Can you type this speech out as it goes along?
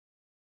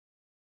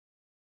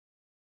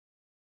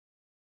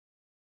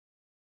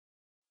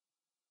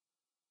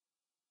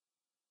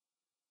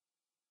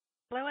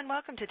Hello and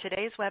welcome to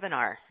today's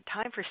webinar,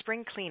 Time for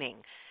Spring Cleaning,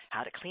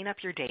 How to Clean Up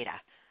Your Data.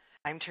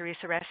 I'm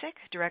Teresa Resick,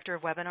 Director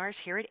of Webinars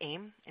here at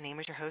AIIM, and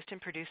AIIM is your host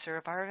and producer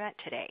of our event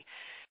today.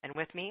 And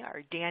with me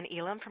are Dan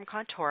Elam from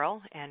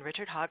Contoral and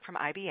Richard Hogg from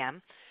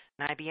IBM.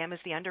 And IBM is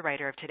the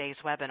underwriter of today's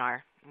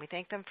webinar, and we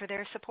thank them for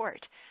their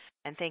support.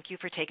 And thank you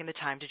for taking the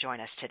time to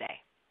join us today.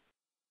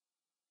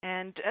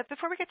 And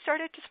before we get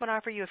started, just want to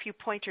offer you a few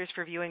pointers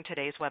for viewing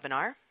today's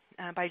webinar.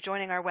 By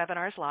joining our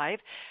webinars live,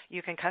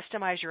 you can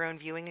customize your own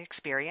viewing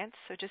experience,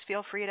 so just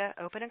feel free to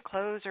open and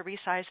close or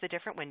resize the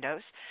different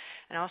windows.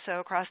 And also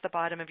across the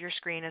bottom of your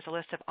screen is a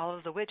list of all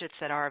of the widgets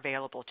that are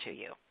available to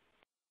you.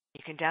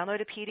 You can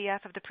download a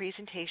PDF of the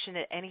presentation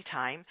at any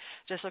time.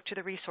 Just look to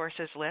the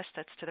resources list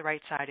that's to the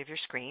right side of your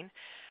screen.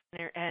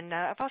 And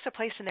I've also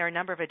placed in there a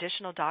number of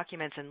additional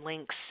documents and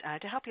links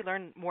to help you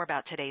learn more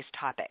about today's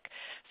topic.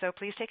 So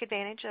please take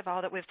advantage of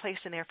all that we've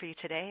placed in there for you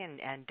today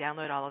and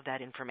download all of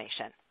that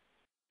information.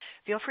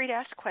 Feel free to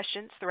ask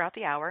questions throughout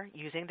the hour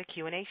using the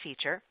Q&A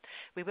feature.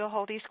 We will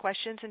hold these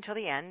questions until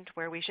the end,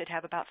 where we should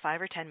have about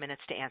 5 or 10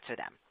 minutes to answer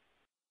them.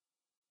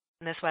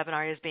 And this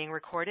webinar is being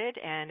recorded,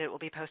 and it will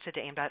be posted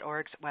to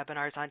AIIM.org's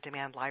Webinars on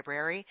Demand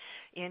library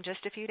in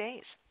just a few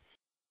days.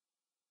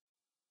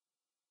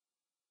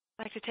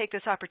 I'd like to take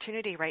this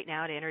opportunity right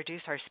now to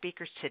introduce our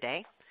speakers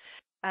today.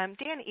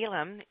 Dan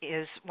Elam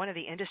is one of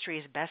the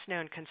industry's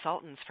best-known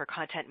consultants for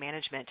content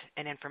management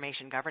and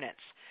information governance.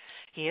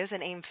 He is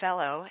an AIIM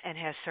Fellow and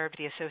has served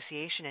the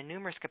association in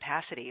numerous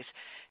capacities,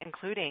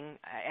 including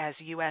as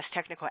U.S.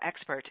 technical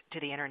expert to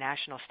the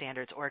International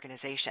Standards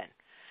Organization.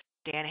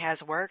 Dan has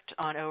worked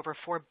on over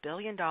 $4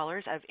 billion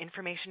of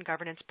information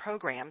governance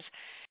programs,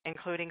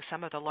 including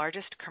some of the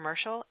largest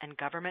commercial and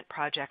government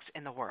projects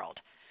in the world.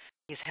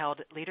 He's held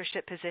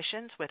leadership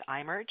positions with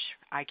iMerge,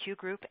 IQ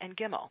Group, and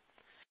Gimel.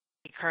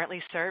 He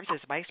currently serves as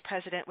Vice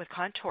President with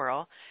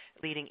Contoral,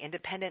 leading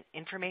independent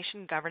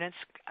information governance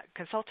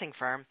consulting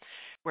firm,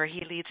 where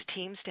he leads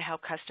teams to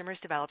help customers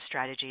develop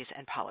strategies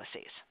and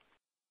policies.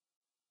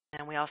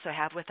 And we also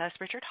have with us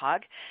Richard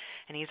Hogg,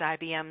 and he's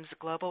IBM's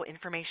Global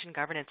Information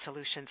Governance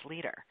Solutions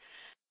leader.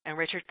 And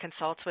Richard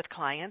consults with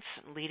clients,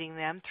 leading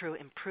them through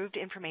improved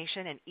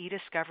information and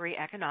e-discovery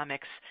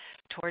economics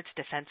towards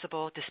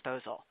defensible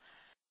disposal.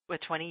 With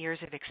 20 years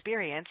of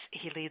experience,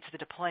 he leads the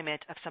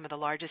deployment of some of the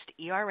largest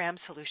ERM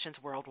solutions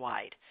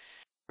worldwide.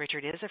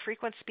 Richard is a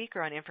frequent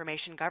speaker on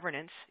information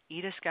governance,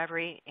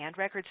 e-discovery, and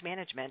records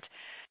management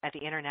at the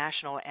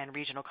international and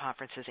regional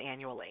conferences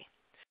annually.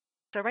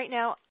 So right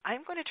now,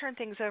 I'm going to turn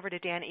things over to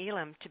Dan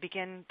Elam to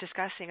begin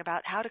discussing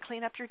about how to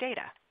clean up your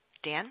data.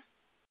 Dan?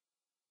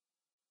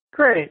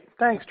 Great.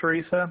 Thanks,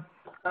 Teresa.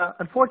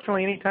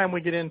 Unfortunately, anytime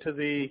we get into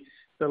the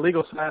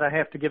legal side, I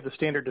have to give the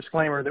standard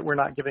disclaimer that we're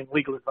not giving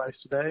legal advice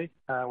today.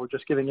 We're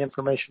just giving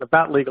information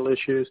about legal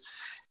issues.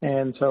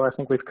 And so I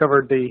think we've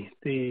covered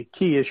the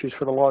key issues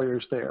for the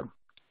lawyers there.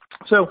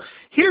 So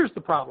here's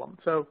the problem.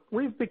 So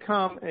we've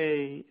become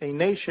a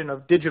nation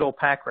of digital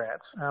pack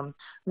rats.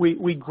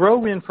 We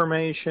grow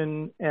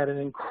information at an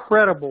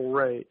incredible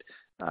rate.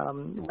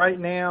 Right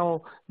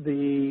now,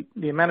 the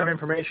amount of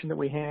information that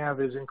we have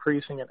is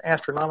increasing at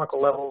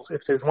astronomical levels.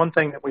 If there's one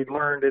thing that we've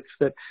learned, it's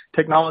that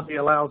technology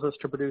allows us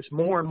to produce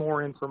more and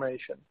more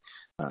information.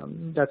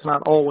 That's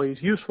not always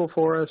useful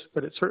for us,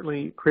 but it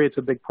certainly creates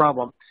a big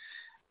problem.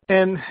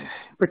 And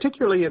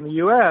particularly in the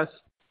U.S.,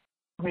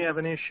 we have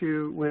an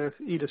issue with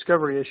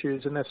e-discovery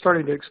issues, and that's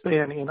starting to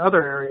expand in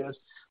other areas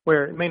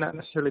where it may not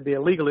necessarily be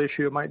a legal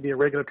issue, it might be a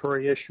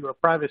regulatory issue, a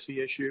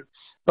privacy issue,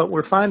 but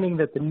we're finding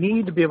that the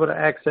need to be able to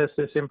access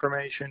this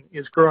information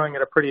is growing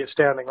at a pretty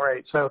astounding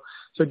rate. So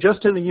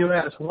just in the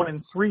U.S., 1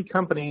 in 3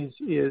 companies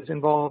is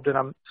involved in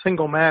a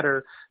single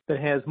matter that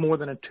has more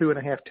than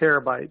 2.5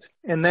 terabytes,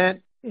 and that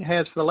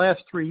has for the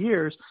last 3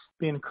 years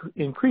been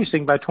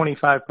increasing by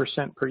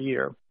 25% per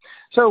year.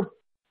 So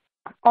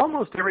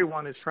almost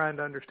everyone is trying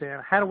to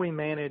understand how do we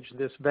manage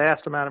this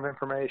vast amount of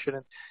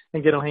information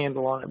and get a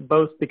handle on it,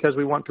 both because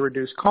we want to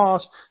reduce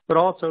costs, but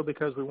also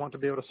because we want to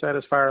be able to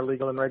satisfy our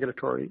legal and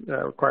regulatory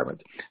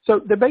requirements.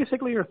 So there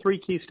basically are 3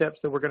 key steps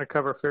that we're going to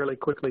cover fairly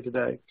quickly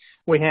today.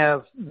 We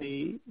have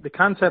the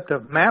concept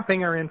of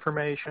mapping our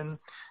information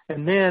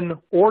and then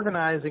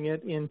organizing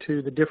it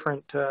into the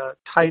different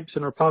types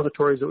and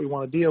repositories that we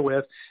want to deal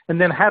with, and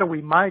then how do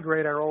we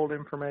migrate our old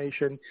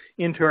information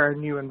into our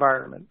new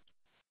environment.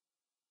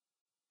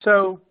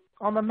 So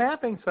on the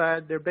mapping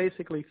side, there are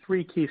basically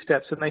 3 key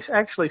steps, and they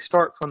actually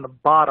start from the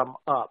bottom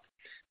up.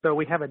 So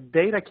we have a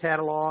data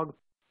catalog.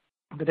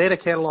 The data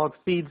catalog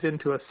feeds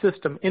into a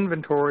system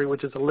inventory,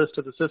 which is a list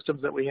of the systems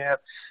that we have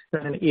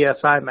in an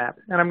ESI map.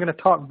 And I'm going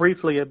to talk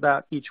briefly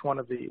about each one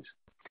of these.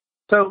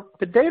 So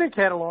the data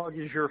catalog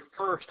is your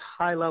first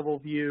high-level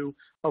view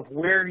of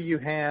where you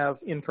have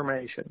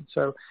information.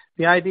 So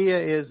the idea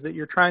is that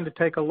you're trying to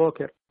take a look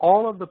at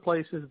all of the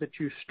places that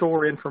you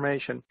store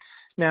information.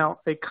 Now,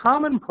 a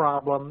common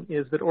problem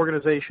is that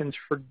organizations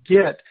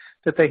forget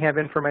that they have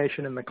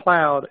information in the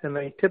cloud, and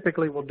they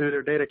typically will do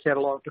their data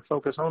catalog to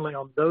focus only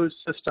on those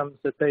systems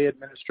that they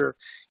administer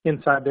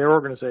inside their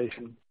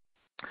organization.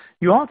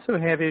 You also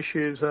have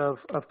issues of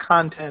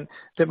content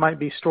that might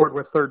be stored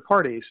with third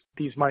parties.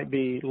 These might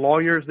be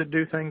lawyers that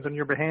do things on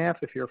your behalf.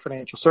 If you're a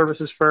financial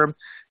services firm,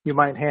 you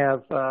might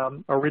have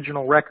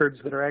original records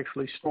that are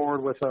actually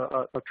stored with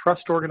a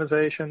trust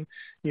organization.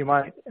 You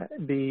might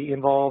be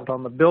involved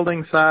on the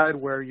building side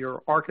where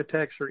your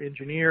architects or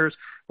engineers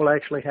will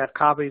actually have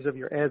copies of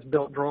your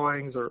as-built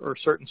drawings or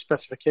certain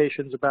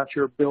specifications about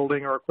your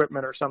building or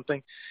equipment or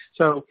something.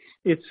 So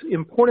it's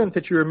important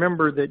that you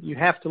remember that you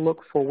have to look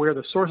for where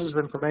the sources of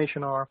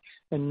information are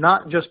and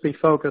not just be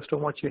focused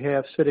on what you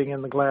have sitting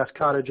in the glass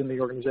cottage in the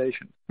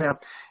organization. Now,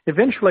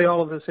 eventually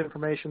all of this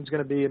information is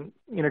going to be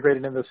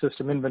integrated into the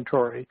system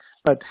inventory,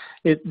 but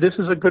this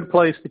is a good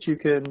place that you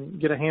can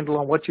get a handle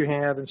on what you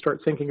have and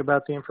start thinking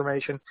about the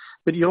information,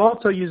 but you'll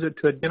also use it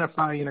to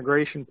identify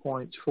integration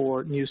points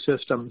for new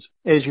systems.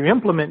 As you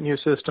implement new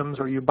systems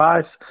or you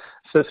buy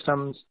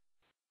systems,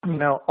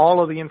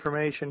 all of the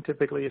information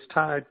typically is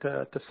tied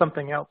to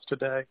something else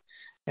today.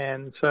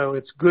 And so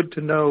it's good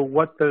to know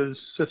what those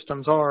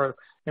systems are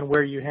and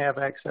where you have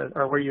access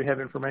or where you have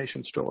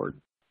information stored.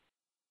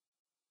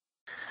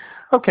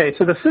 Okay,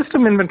 so the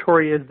system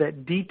inventory is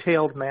that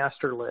detailed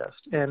master list,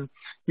 and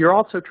you're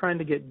also trying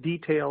to get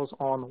details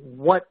on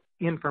what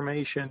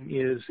information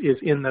is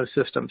in those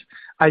systems.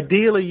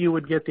 Ideally, you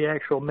would get the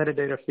actual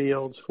metadata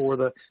fields for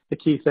the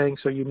key things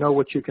so you know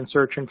what you can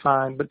search and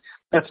find, but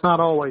that's not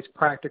always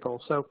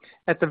practical. So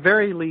at the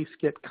very least,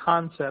 get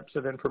concepts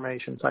of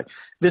information, like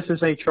this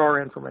is HR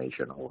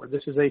information, or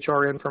this is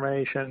HR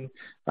information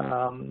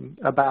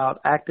about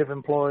active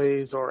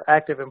employees or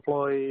active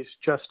employees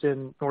just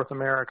in North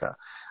America.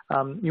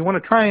 You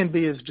want to try and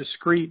be as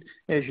discreet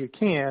as you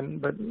can,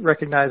 but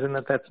recognizing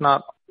that that's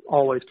not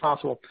always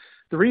possible.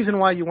 The reason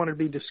why you want to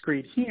be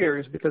discreet here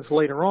is because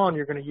later on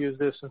you're going to use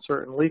this in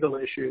certain legal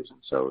issues, and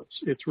so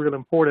it's real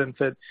important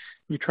that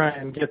you try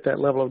and get that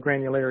level of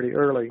granularity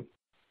early.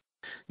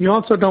 You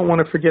also don't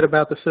want to forget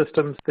about the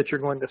systems that you're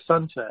going to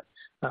sunset.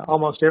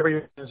 Almost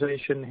every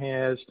organization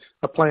has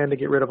a plan to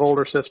get rid of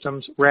older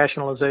systems.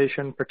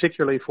 Rationalization,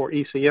 particularly for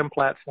ECM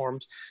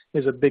platforms,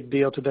 is a big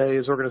deal today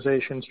as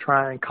organizations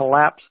try and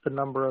collapse the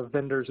number of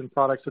vendors and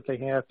products that they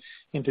have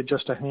into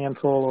just a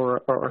handful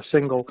or a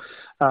single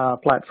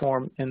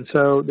platform. And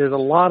so there's a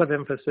lot of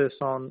emphasis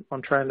on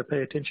trying to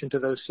pay attention to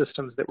those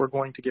systems that we're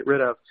going to get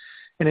rid of.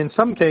 And in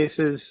some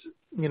cases,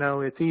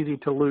 it's easy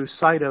to lose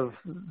sight of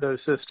those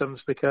systems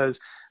because,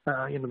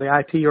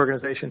 the IT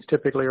organizations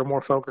typically are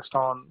more focused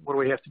on what do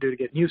we have to do to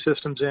get new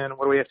systems in,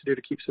 what do we have to do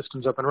to keep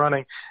systems up and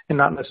running, and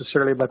not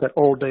necessarily about that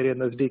old data and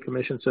those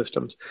decommissioned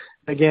systems.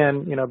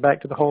 Again,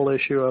 back to the whole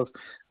issue of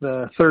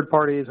the third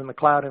parties and the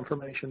cloud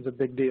information is a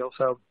big deal.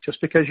 So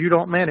just because you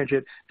don't manage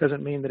it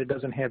doesn't mean that it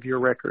doesn't have your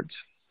records.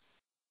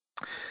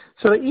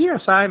 So the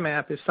ESI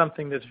map is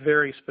something that's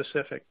very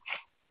specific.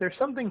 There's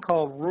something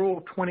called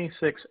Rule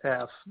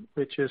 26F,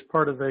 which is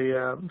part of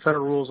the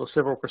Federal Rules of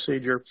Civil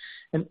Procedure.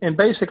 And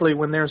basically,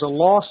 when there's a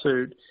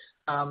lawsuit,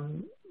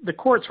 the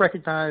courts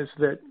recognize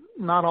that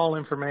not all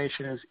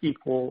information is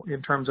equal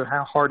in terms of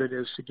how hard it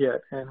is to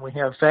get. And we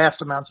have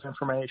vast amounts of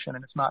information,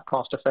 and it's not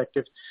cost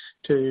effective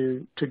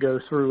to go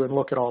through and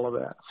look at all of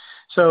that.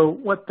 So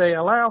what they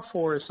allow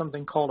for is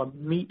something called a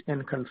meet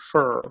and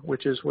confer,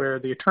 which is where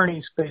the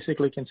attorneys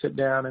basically can sit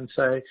down and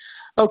say,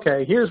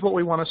 okay, here's what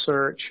we want to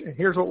search, and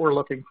here's what we're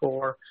looking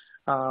for.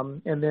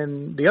 And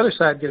then the other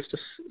side gets to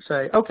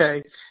say,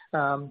 okay,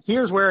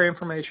 here's where our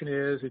information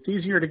is. It's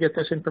easier to get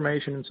this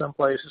information in some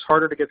places,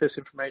 harder to get this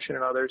information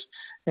in others.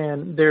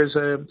 And there's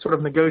a sort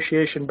of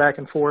negotiation back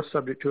and forth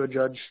subject to a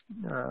judge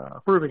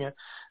approving it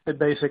that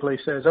basically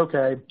says,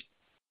 okay,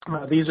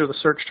 these are the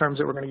search terms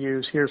that we're going to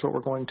use. Here's what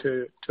we're going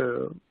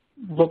to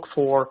look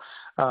for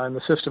in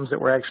the systems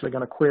that we're actually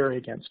going to query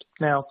against.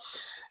 Now,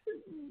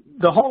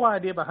 the whole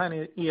idea behind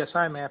the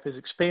ESI map is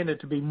expanded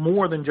to be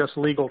more than just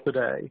legal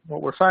today.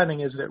 What we're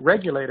finding is that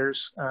regulators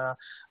are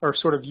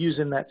sort of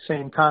using that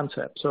same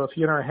concept. So if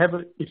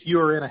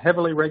you're in a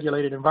heavily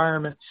regulated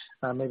environment,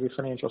 maybe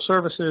financial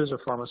services or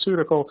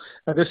pharmaceutical,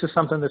 this is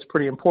something that's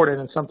pretty important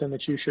and something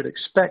that you should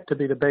expect to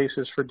be the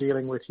basis for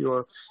dealing with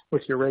your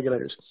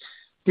regulators.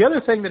 The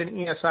other thing that an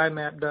ESI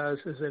map does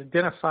is it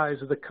identifies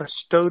the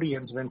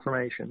custodians of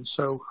information.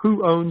 So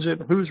who owns it,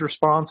 who's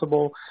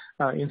responsible.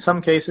 In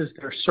some cases,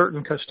 there are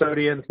certain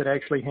custodians that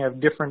actually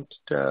have different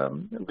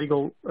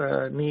legal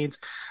needs.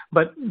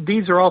 But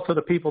these are also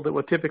the people that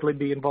would typically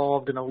be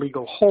involved in a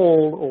legal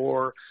hold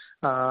or,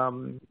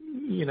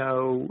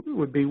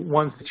 would be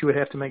ones that you would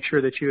have to make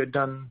sure that you had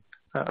done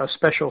a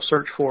special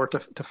search for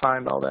to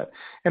find all that.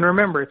 And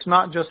remember, it's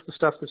not just the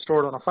stuff that's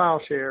stored on a file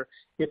share,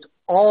 it's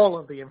all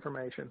of the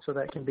information. So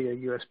that can be a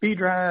USB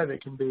drive,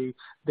 it can be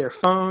their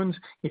phones.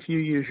 If you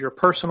use your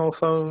personal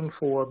phone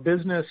for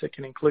business, it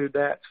can include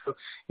that. So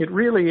it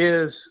really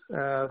is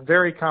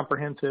very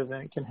comprehensive,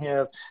 and it can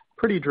have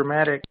pretty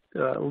dramatic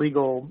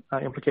legal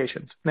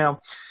implications. Now,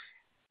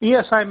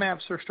 ESI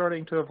maps are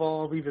starting to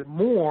evolve even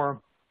more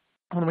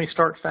when we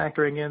start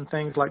factoring in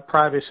things like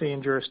privacy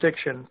and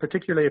jurisdiction,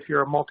 particularly if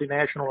you're a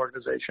multinational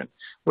organization,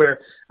 where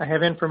I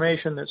have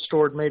information that's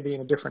stored maybe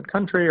in a different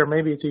country, or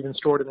maybe it's even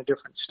stored in a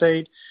different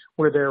state,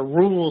 where there are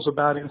rules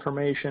about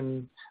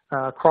information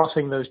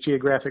crossing those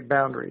geographic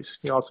boundaries.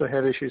 You also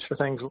have issues for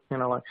things,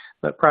 like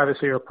that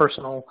privacy or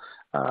personal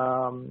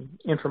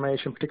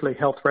information, particularly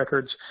health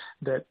records,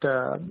 that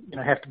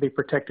have to be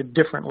protected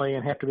differently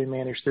and have to be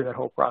managed through that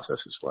whole process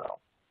as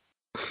well.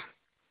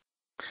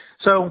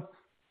 So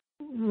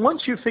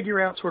once you figure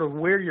out sort of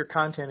where your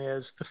content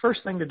is, the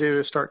first thing to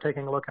do is start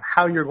taking a look at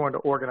how you're going to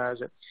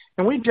organize it.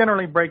 And we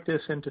generally break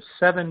this into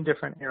 7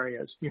 different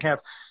areas. You have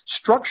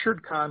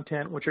structured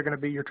content, which are going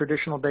to be your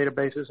traditional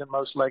databases and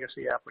most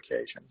legacy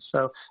applications.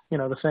 So,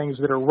 the things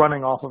that are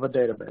running off of a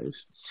database.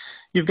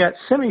 You've got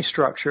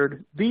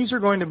semi-structured. These are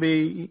going to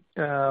be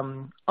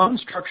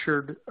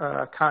unstructured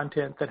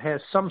content that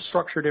has some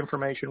structured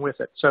information with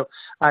it. So,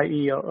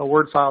 i.e. a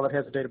Word file that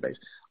has a database.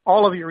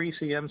 All of your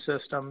ECM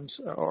systems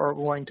are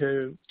going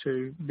to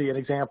be an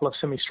example of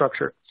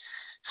semi-structured.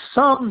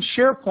 Some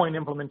SharePoint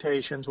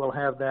implementations will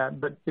have that,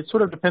 but it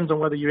sort of depends on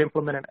whether you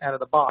implement it out of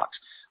the box.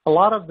 A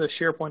lot of the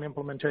SharePoint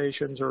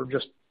implementations are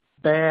just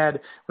bad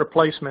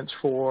replacements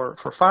for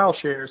file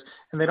shares,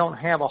 and they don't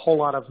have a whole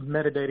lot of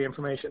metadata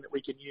information that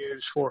we can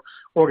use for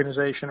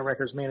organization and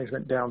records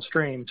management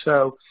downstream.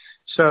 So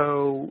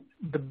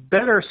the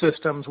better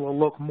systems will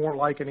look more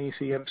like an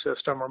ECM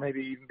system, or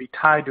maybe even be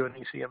tied to an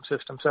ECM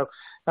system. So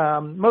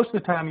most of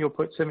the time you'll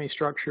put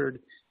semi-structured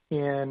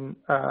in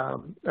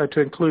to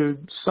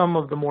include some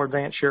of the more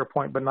advanced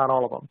SharePoint, but not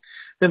all of them.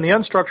 Then the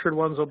unstructured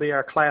ones will be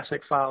our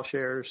classic file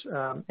shares,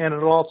 and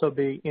it'll also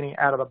be any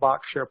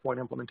out-of-the-box SharePoint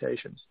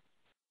implementations.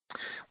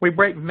 We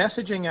break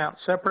messaging out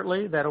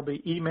separately. That'll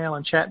be email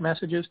and chat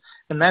messages,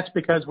 and that's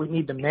because we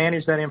need to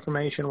manage that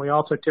information. We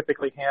also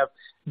typically have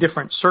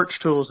different search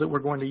tools that we're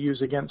going to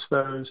use against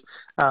those,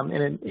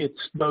 and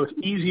it's both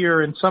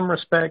easier in some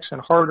respects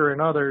and harder in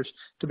others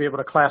to be able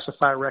to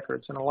classify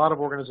records. And a lot of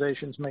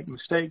organizations make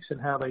mistakes in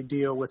how they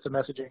deal with the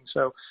messaging.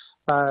 So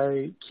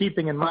by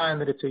keeping in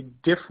mind that it's a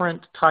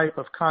different type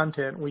of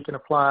content, we can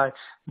apply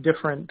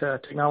different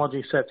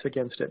technology sets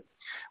against it.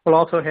 We'll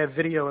also have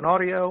video and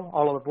audio,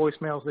 all of the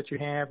voicemails that you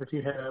have. If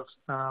you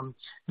have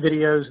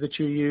videos that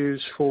you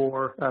use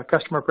for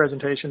customer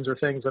presentations or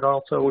things that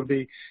also would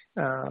be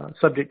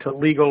subject to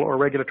legal or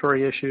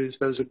regulatory issues,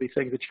 those would be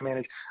things that you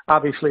manage.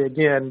 Obviously,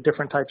 again,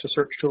 different types of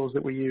search tools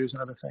that we use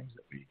and other things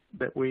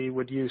that we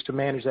would use to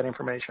manage that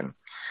information.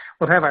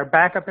 We'll have our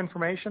backup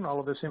information, all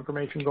of this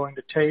information going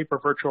to tape or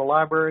virtual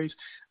libraries.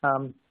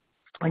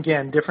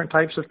 Again, different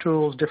types of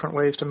tools, different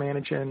ways to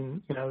manage,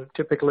 and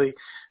typically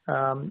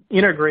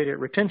integrated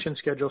retention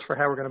schedules for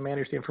how we're going to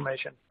manage the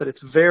information. But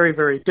it's very,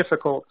 very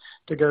difficult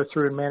to go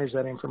through and manage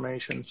that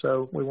information.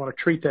 So we want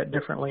to treat that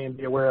differently and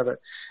be aware of it.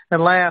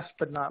 And last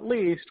but not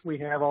least, we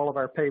have all of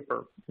our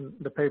paper.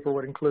 The paper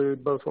would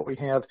include both what we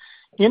have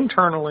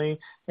internally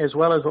as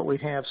well as what we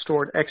have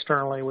stored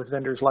externally with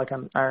vendors like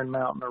an Iron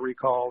Mountain or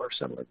Recall or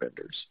similar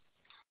vendors.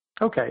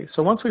 Okay,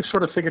 so once we've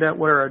sort of figured out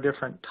what are our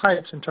different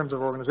types in terms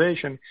of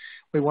organization,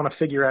 we want to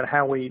figure out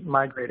how we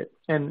migrate it.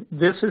 And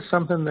this is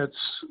something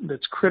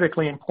that's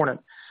critically important.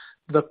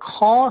 The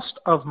cost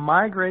of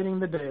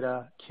migrating the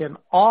data can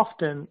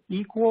often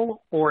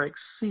equal or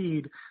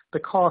exceed the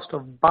cost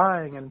of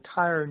buying an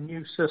entire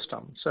new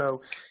system.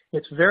 So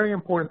it's very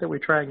important that we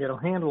try and get a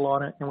handle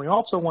on it, and we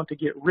also want to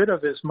get rid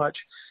of as much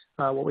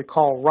what we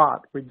call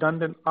ROT,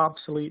 redundant,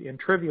 obsolete, and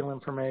trivial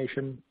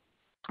information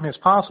as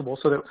possible,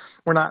 so that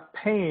we're not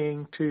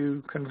paying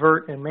to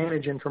convert and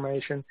manage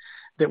information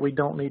that we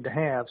don't need to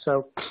have.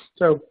 So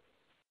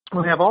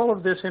we have all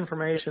of this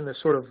information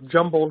that's sort of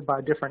jumbled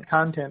by different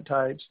content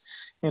types,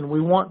 and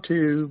we want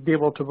to be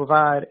able to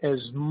provide as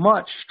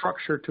much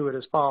structure to it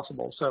as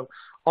possible. So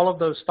all of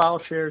those file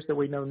shares that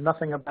we know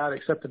nothing about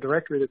except the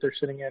directory that they're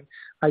sitting in,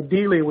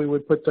 ideally we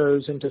would put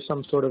those into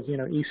some sort of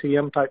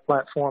ECM type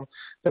platform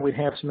that we'd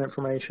have some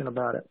information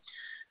about it.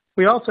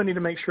 We also need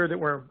to make sure that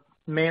we're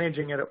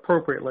managing it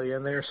appropriately,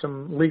 and there's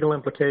some legal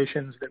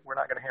implications that we're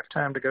not going to have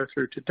time to go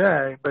through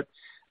today, but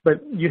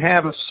you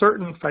have a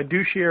certain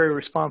fiduciary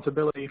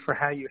responsibility for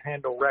how you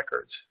handle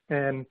records.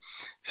 And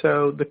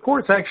so the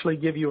courts actually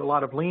give you a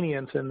lot of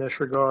lenience in this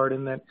regard,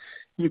 in that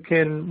you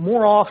can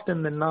more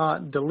often than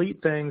not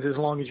delete things as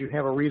long as you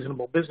have a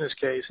reasonable business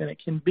case, and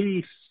it can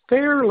be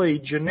fairly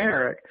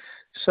generic.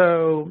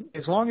 So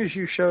as long as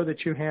you show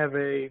that you have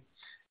a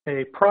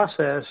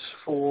process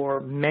for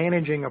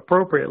managing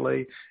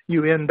appropriately,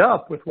 you end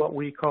up with what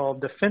we call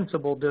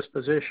defensible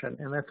disposition,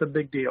 and that's a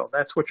big deal.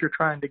 That's what you're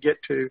trying to get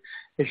to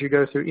as you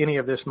go through any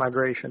of this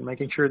migration,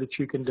 making sure that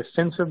you can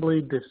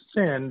defensively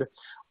defend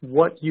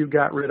what you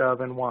got rid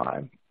of and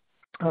why.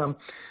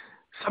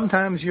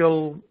 Sometimes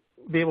you'll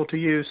be able to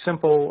use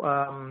simple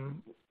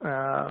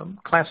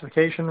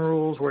classification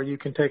rules where you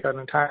can take an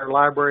entire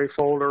library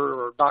folder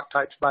or doc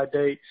types by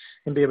date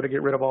and be able to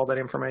get rid of all that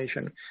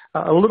information.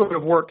 A little bit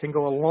of work can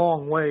go a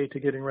long way to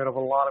getting rid of a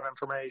lot of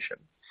information.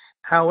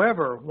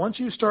 However, once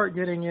you start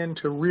getting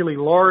into really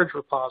large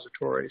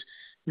repositories,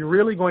 you're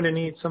really going to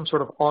need some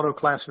sort of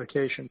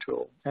auto-classification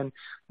tool. And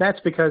that's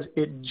because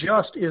it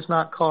just is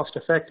not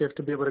cost-effective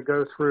to be able to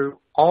go through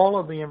all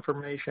of the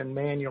information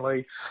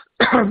manually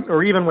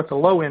or even with the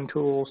low-end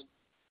tools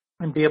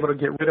and be able to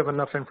get rid of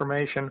enough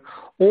information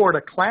or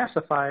to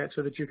classify it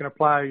so that you can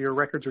apply your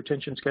records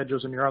retention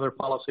schedules and your other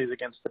policies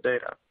against the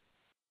data.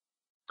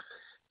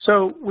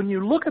 So when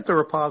you look at the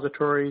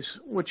repositories,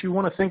 what you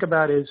want to think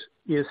about is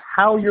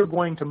how you're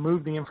going to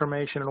move the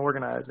information and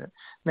organize it.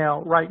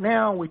 Now, right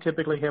now, we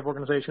typically have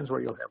organizations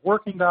where you'll have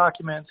working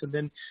documents, and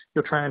then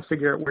you'll try and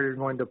figure out where you're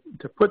going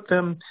to put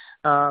them,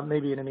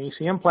 maybe in an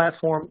ECM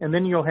platform, and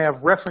then you'll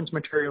have reference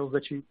materials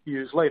that you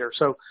use later.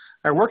 So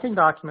our working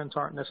documents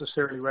aren't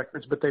necessarily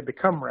records, but they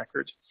become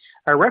records.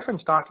 Our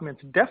reference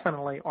documents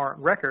definitely aren't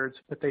records,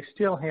 but they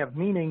still have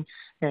meaning,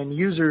 and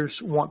users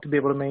want to be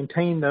able to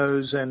maintain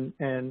those and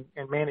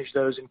manage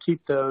those and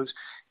keep those,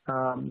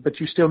 but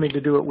you still need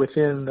to do it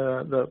within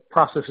the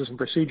processes and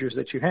procedures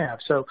that you have.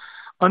 So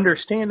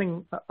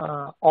understanding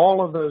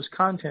all of those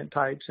content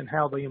types and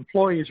how the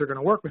employees are going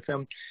to work with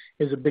them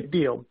is a big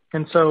deal.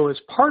 And so as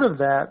part of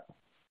that,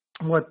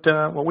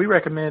 what we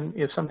recommend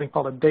is something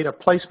called a data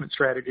placement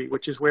strategy,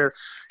 which is where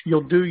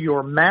you'll do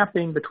your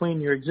mapping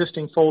between your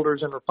existing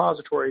folders and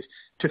repositories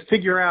to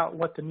figure out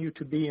what the new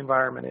to-be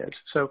environment is.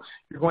 So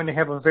you're going to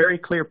have a very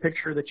clear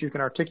picture that you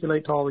can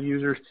articulate to all the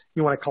users.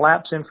 You want to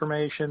collapse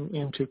information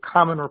into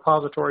common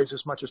repositories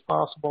as much as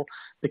possible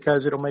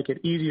because it'll make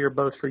it easier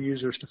both for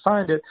users to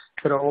find it,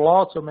 but it'll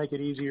also make it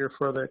easier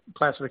for the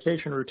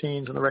classification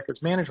routines and the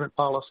records management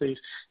policies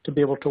to be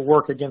able to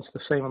work against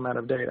the same amount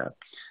of data.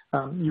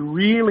 You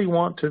really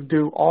want to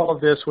do all of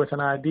this with an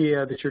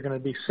idea that you're going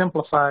to be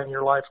simplifying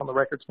your life on the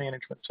records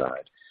management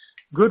side.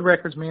 Good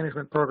records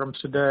management programs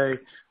today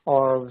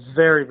are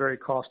very, very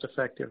cost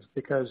effective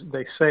because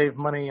they save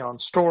money on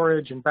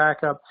storage and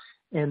backup.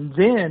 And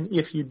then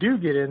if you do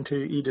get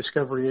into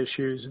e-discovery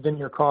issues, then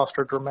your costs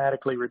are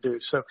dramatically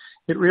reduced. So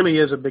it really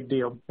is a big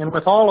deal. And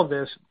with all of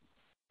this,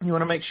 you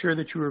want to make sure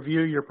that you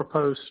review your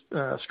proposed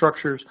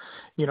structures,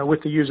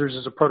 with the users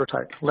as a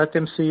prototype. Let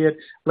them see it.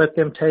 Let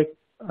them take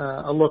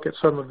a look at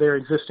some of their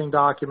existing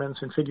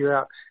documents and figure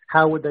out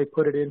how would they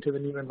put it into the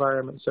new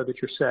environment so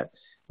that you're set.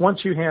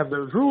 Once you have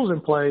those rules in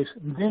place,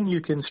 then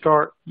you can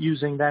start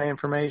using that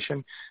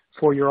information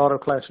for your auto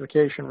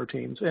classification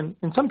routines. And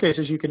in some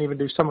cases, you can even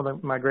do some of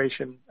the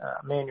migration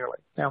manually.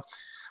 Now,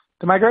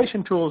 the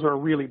migration tools are a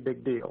really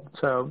big deal.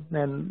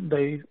 And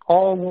they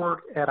all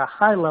work at a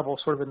high level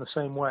sort of in the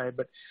same way,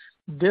 but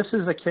this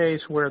is a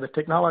case where the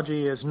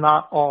technology is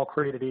not all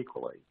created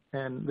equally.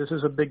 And this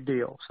is a big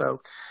deal.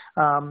 So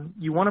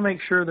you want to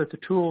make sure that the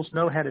tools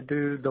know how to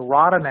do the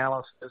ROT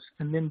analysis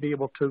and then be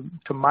able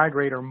to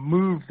migrate or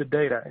move the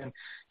data. And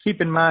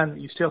keep in mind that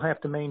you still have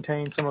to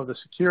maintain some of the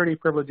security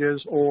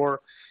privileges,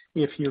 or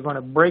if you're going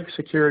to break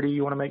security,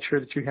 you want to make sure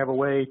that you have a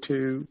way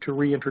to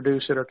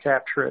reintroduce it or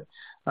capture it.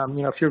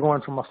 If you're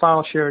going from a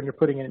file share and you're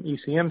putting in an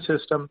ECM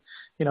system,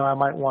 I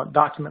might want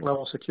document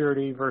level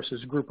security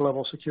versus group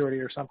level security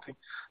or something.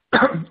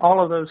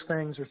 All of those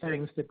things are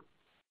things that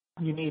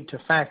you need to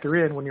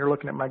factor in when you're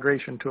looking at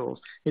migration tools.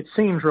 It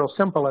seems real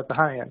simple at the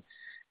high end.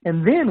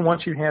 And then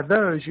once you have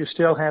those, you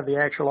still have the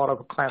actual auto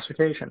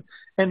classification.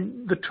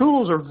 And the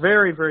tools are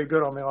very, very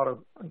good on the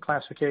auto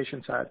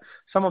classification side.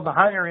 Some of the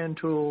higher end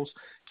tools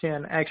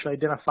can actually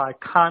identify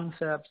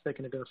concepts. They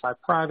can identify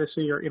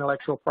privacy or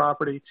intellectual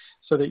property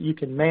so that you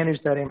can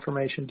manage that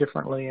information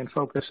differently and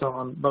focus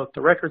on both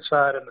the record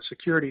side and the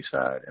security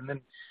side. And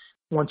then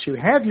once you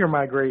have your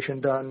migration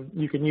done,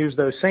 you can use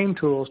those same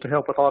tools to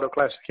help with auto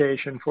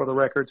classification for the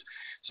records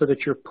so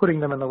that you're putting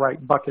them in the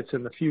right buckets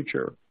in the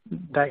future.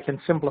 That can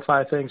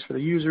simplify things for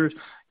the users.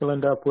 You'll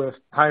end up with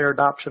higher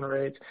adoption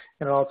rates,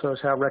 and it also is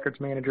how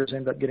records managers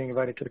end up getting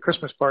invited to the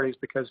Christmas parties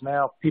because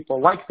now people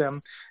like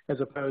them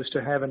as opposed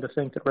to having to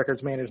think that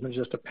records management is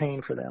just a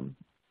pain for them.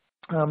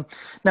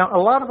 Now,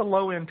 a lot of the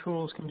low-end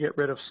tools can get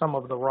rid of some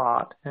of the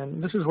rot,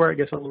 and this is where it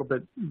gets a little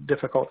bit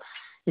difficult.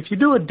 If you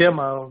do a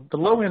demo, the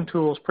low-end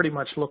tools pretty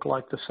much look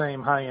like the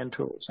same high-end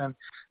tools, and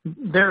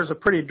there's a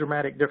pretty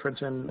dramatic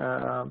difference in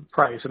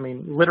price. I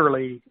mean,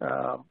 literally,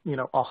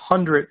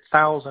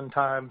 100,000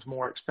 times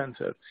more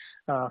expensive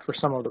for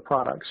some of the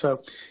products.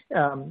 So,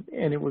 and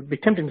it would be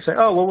tempting to say,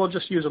 oh, well, we'll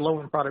just use a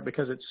low-end product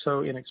because it's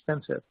so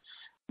inexpensive.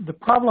 The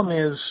problem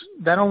is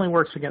that only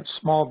works against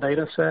small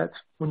data sets.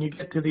 When you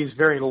get to these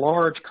very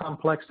large,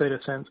 complex data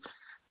sets,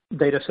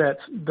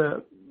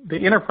 the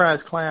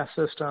enterprise class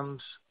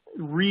systems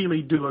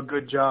really do a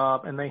good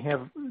job, and they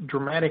have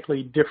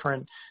dramatically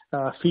different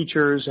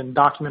features and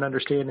document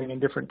understanding and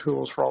different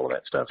tools for all of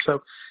that stuff.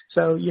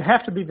 So you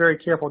have to be very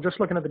careful. Just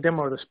looking at the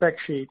demo or the spec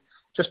sheet,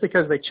 just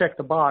because they check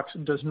the box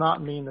does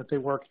not mean that they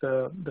work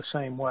the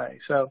same way.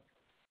 So,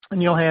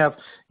 and you'll have,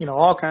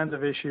 all kinds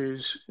of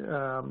issues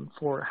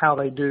for how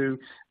they do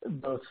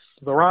both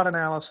the ROT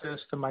analysis,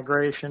 the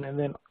migration, and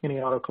then any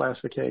auto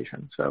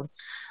classification. So,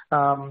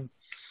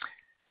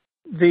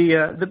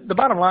 the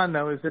bottom line,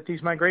 though, is that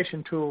these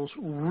migration tools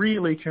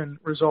really can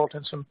result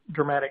in some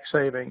dramatic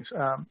savings.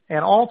 And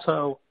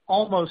also,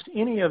 almost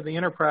any of the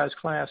enterprise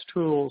class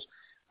tools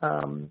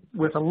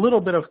with a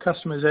little bit of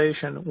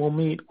customization, will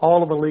meet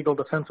all of the legal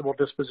defensible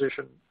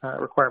disposition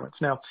requirements.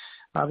 Now,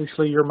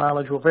 obviously, your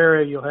mileage will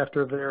vary. You'll have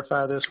to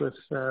verify this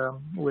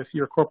with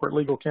your corporate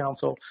legal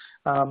counsel.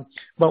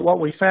 But what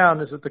we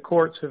found is that the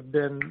courts have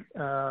been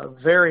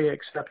very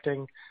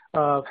accepting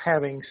of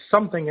having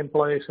something in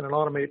place in an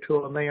automated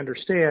tool, and they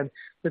understand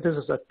that this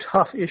is a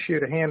tough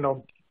issue to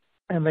handle,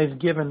 and they've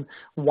given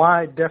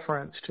wide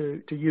deference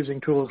to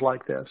using tools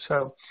like this.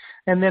 So,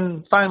 and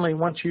then finally,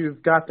 once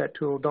you've got that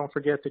tool, don't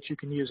forget that you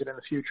can use it in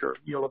the future.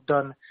 You'll have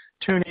done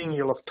tuning.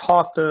 You'll have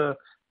taught the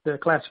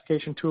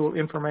classification tool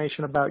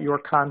information about your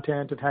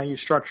content and how you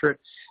structure it,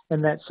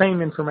 and that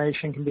same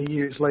information can be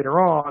used later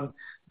on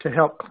to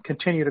help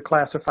continue to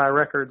classify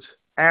records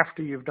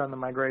after you've done the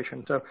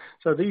migration.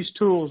 So these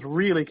tools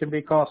really can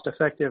be cost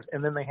effective,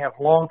 and then they have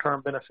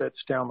long-term benefits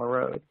down the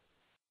road.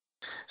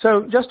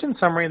 So just in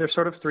summary, there's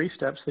sort of 3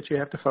 steps that you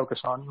have to focus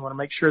on. You want to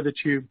make sure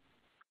that you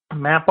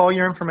map all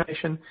your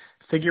information,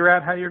 figure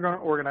out how you're going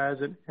to organize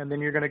it, and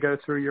then you're going to go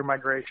through your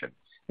migration.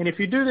 And if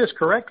you do this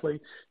correctly,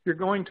 you're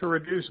going to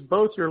reduce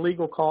both your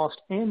legal cost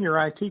and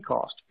your IT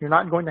cost. You're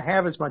not going to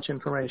have as much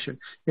information.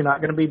 You're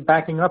not going to be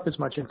backing up as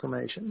much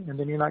information. And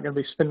then you're not going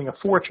to be spending a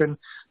fortune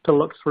to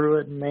look through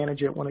it and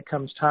manage it when it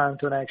comes time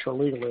to an actual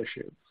legal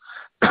issue.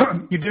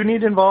 You do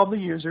need to involve the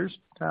users.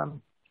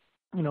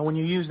 When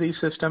you use these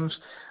systems,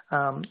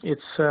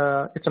 it's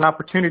an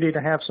opportunity to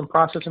have some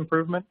process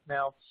improvement.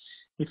 Now,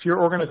 if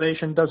your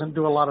organization doesn't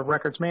do a lot of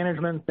records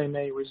management, they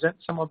may resent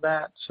some of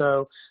that.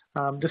 So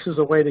this is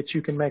a way that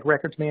you can make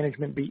records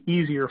management be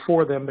easier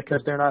for them,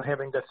 because they're not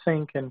having to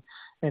think and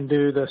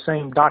do the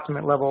same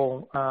document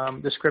level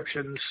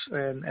descriptions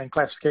and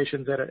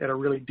classifications at a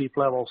really deep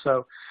level.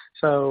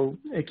 So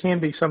it can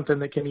be something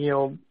that can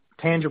yield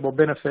tangible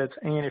benefits,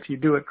 and if you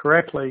do it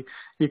correctly,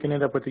 you can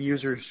end up with the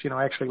users,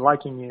 actually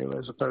liking you,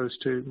 as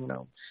opposed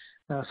to,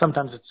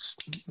 sometimes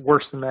it's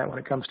worse than that when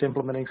it comes to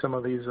implementing some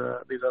of these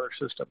other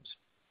systems.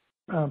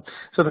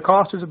 So the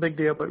cost is a big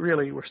deal, but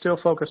really we're still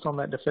focused on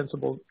that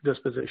defensible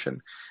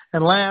disposition.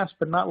 And last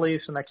but not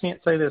least, and I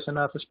can't say this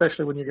enough,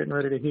 especially when you're getting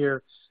ready to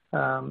hear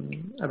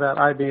about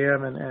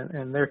IBM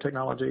and their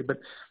technology, but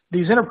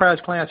these enterprise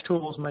class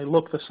tools may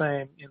look the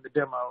same in the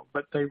demo,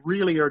 but they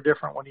really are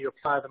different when you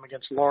apply them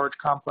against large,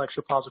 complex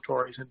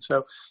repositories. And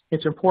so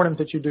it's important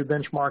that you do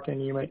benchmarking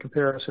and you make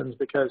comparisons,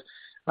 because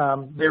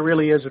there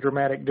really is a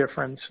dramatic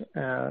difference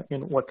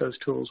in what those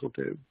tools will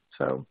do.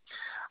 So,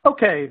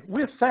 okay,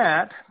 with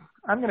that,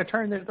 I'm going to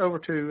turn it over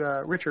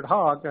to Richard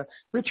Hogg.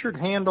 Richard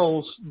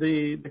handles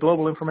the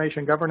global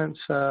information governance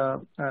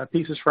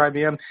pieces for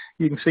IBM.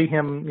 You can see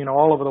him,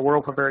 all over the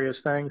world for various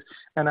things.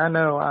 And I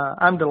know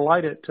I'm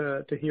delighted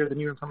to hear the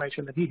new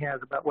information that he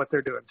has about what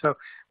they're doing. So,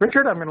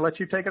 Richard, I'm going to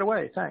let you take it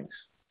away. Thanks.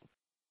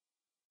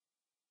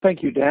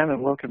 Thank you, Dan,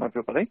 and welcome,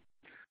 everybody.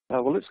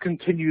 Well, let's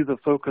continue the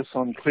focus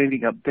on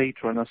cleaning up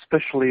data, and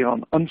especially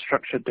on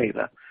unstructured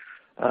data.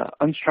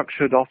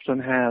 Unstructured often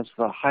has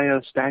the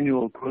highest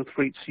annual growth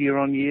rates year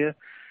on year,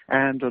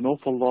 and an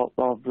awful lot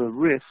of the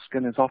risk,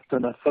 and is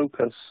often a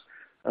focus,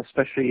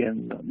 especially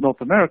in North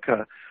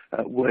America,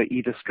 where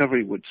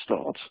e-discovery would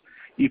start.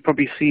 You've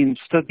probably seen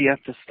study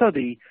after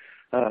study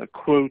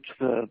quote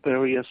the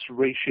various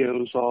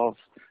ratios of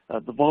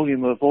the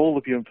volume of all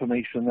of your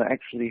information that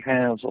actually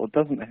has or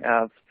doesn't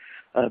have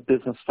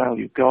business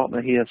value.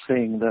 Gartner here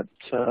saying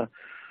that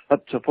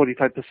up to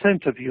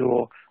 45% of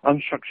your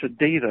unstructured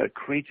data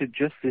created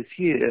just this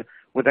year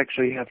would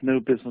actually have no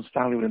business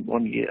value in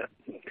 1 year.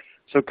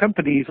 So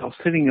companies are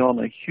sitting on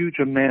a huge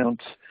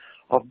amount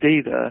of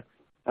data,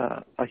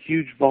 a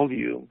huge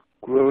volume,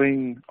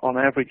 growing on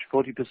average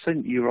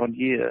 40% year on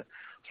year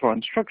for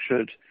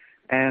unstructured,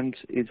 and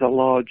is a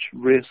large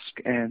risk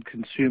and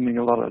consuming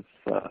a lot of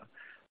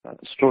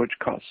storage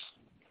costs.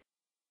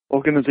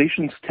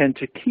 Organizations tend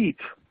to keep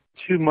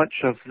too much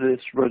of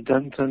this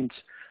redundant,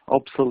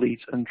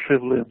 obsolete, and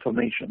trivial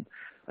information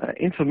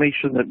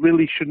that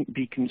really shouldn't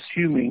be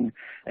consuming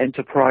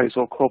enterprise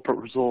or corporate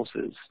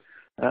resources.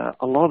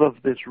 A lot of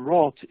this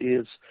rot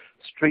is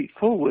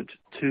straightforward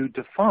to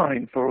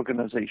define for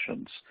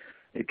organizations.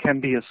 It can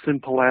be as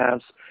simple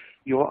as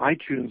your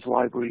iTunes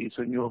libraries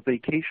and your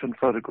vacation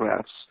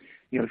photographs,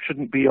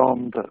 shouldn't be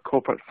on the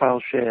corporate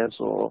file shares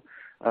or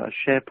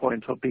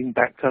SharePoint or being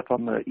backed up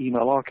on the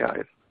email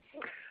archive.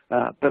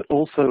 But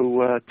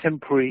also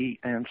temporary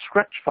and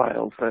scratch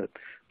files that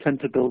tend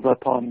to build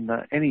up on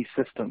any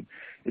system.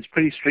 It's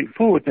pretty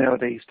straightforward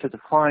nowadays to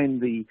define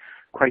the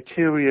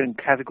criteria and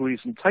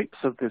categories and types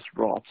of this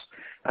rot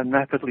and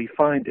rapidly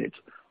find it.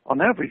 On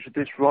average,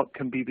 this rot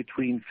can be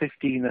between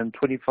 15 and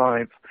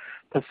 25%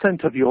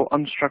 of your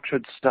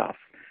unstructured stuff,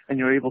 and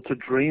you're able to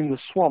drain the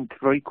swamp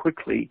very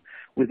quickly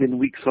within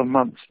weeks or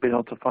months being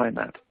able to find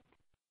that.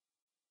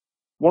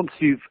 Once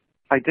you've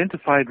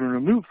identified and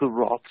removed the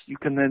rot, you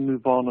can then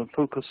move on and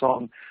focus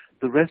on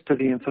the rest of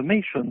the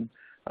information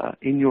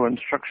in your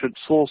unstructured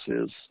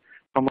sources,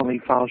 commonly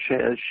file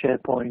shares,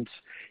 SharePoint,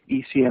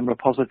 ECM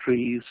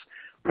repositories,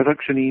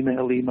 production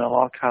email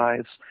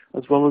archives,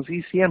 as well as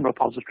ECM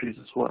repositories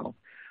as well,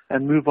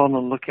 and move on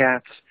and look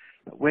at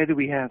Where do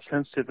we have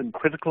sensitive and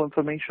critical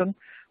information,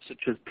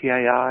 such as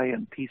PII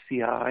and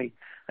PCI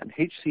and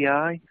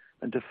HCI,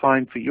 and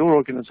define for your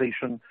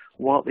organization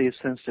what is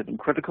sensitive and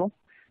critical,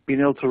 being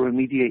able to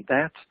remediate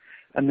that,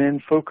 and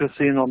then focus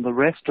in on the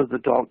rest of the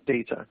dark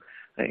data,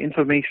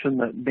 information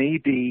that may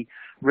be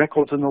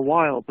records in the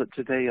wild that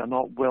today are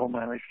not well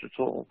managed at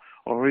all,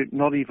 or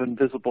not even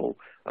visible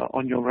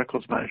on your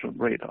records management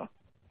radar.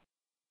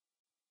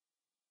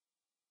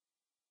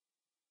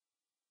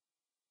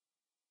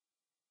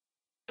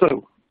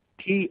 So,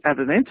 key at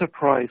an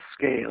enterprise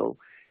scale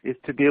is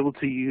to be able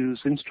to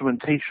use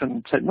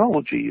instrumentation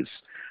technologies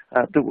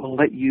that will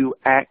let you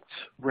act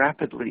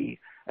rapidly,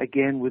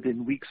 again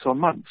within weeks or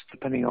months,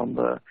 depending on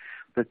the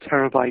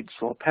terabytes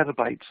or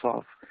petabytes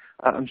of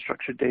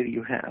unstructured data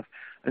you have,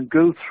 and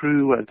go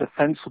through a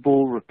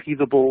defensible,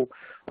 repeatable,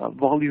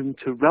 volume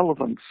to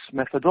relevance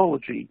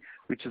methodology,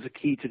 which is a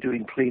key to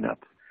doing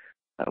cleanup,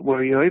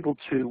 where you're able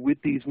to, with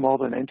these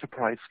modern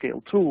enterprise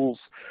scale tools,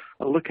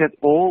 look at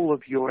all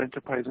of your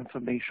enterprise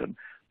information,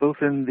 both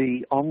in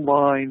the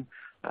online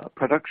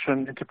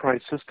production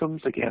enterprise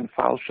systems, again,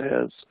 file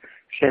shares,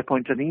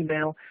 SharePoint and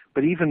email,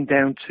 but even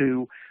down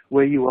to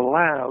where you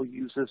allow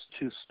users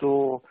to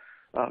store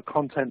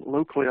content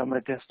locally on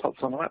their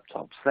desktops and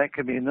laptops. That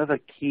can be another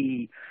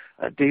key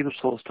data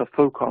source to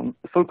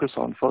focus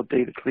on for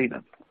data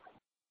cleanup.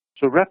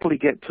 So rapidly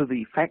get to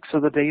the facts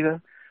of the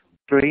data,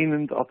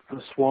 drain off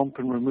the swamp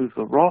and remove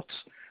the rot,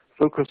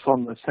 focus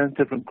on the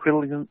sensitive and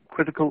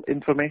critical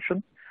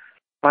information,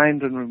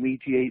 find and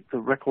remediate the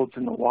records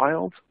in the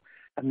wild,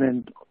 and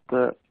then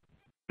the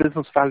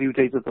business value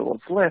data that was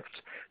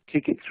left,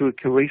 take it through a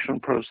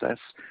curation process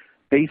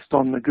based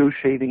on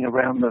negotiating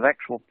around the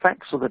actual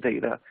facts of the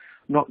data,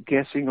 not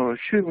guessing or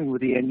assuming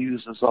with the end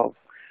users of,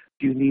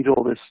 do you need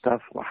all this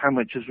stuff, or how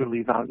much is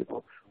really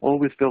valuable?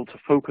 Always be able to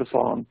focus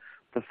on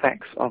the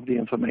facts of the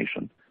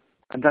information.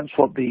 And that's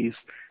what these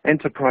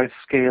enterprise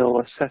scale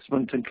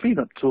assessment and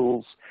cleanup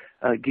tools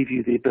give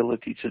you the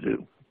ability to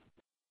do.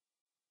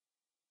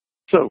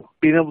 So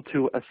being able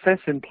to assess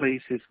in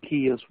place is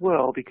key as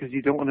well, because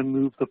you don't want to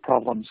move the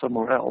problem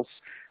somewhere else,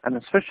 and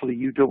especially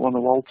you don't want to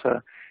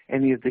alter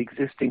any of the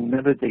existing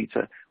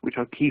metadata, which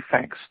are key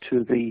facts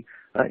to the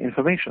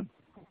information.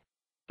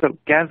 So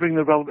gathering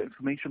the relevant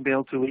information, be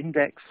able to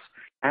index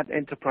at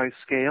enterprise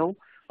scale,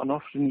 and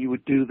often you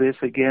would do this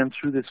again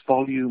through this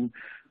volume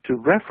to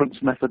reference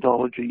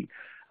methodology,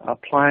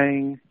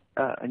 applying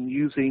and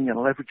using and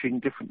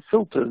leveraging different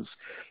filters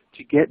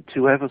to get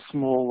to ever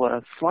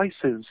smaller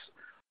slices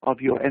of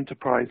your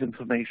enterprise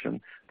information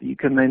that you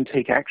can then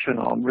take action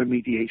on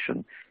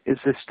remediation. Is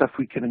this stuff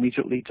we can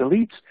immediately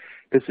delete?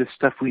 Is this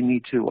stuff we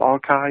need to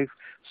archive,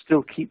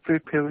 still keep for a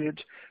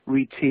period,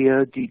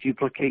 retier,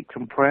 deduplicate,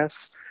 compress,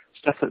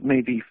 stuff that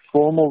may be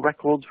formal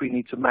records we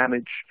need to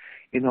manage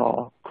in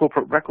our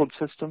corporate record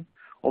system,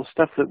 or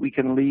stuff that we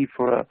can leave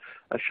for a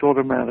short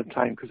amount of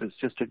time because it's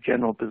just a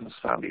general business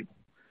value.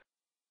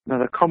 Now,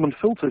 the common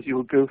filters you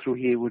would go through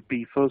here would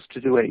be first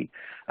to do a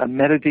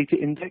metadata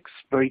index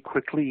very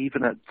quickly,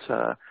 even at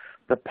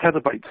the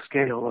petabyte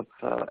scale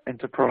of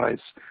enterprise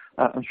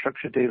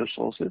unstructured data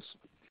sources.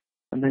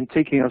 And then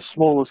taking a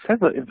smaller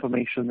set of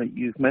information that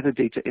you've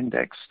metadata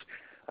indexed,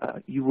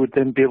 you would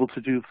then be able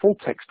to do full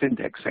text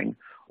indexing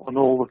on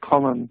all the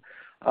common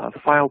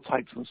file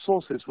types and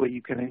sources where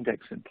you can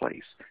index in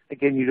place.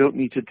 Again, you don't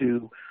need to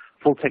do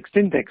full text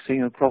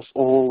indexing across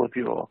all of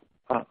your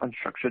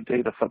unstructured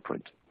data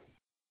footprint.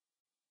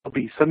 There'll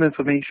be some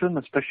information,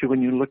 especially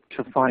when you look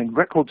to find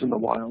records in the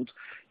wild,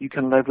 you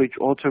can leverage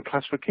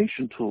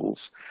auto-classification tools.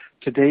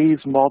 Today's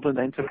modern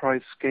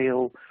enterprise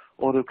scale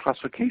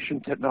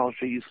auto-classification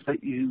technologies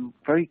let you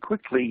very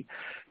quickly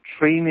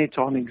train it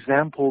on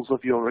examples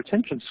of your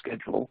retention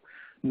schedule,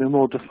 no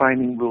more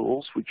defining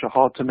rules, which are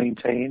hard to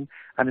maintain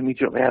and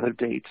immediately out of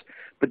date,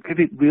 but give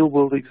it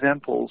real-world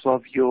examples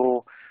of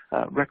your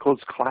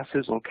records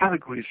classes or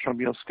categories from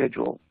your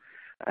schedule.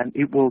 And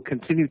it will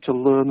continue to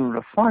learn and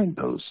refine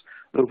those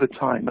over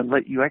time and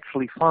let you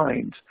actually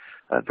find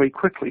very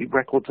quickly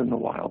records in the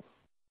wild.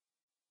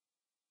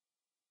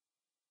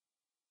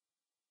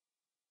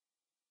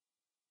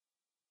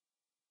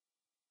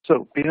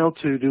 So being able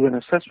to do an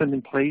assessment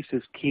in place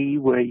is key,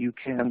 where you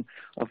can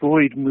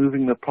avoid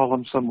moving the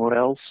problem somewhere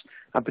else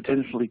and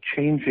potentially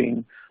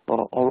changing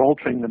or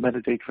altering the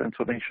metadata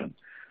information.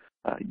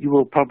 You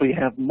will probably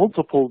have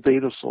multiple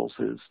data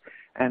sources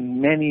and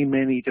many,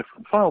 many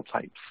different file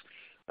types.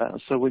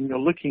 So when you're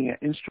looking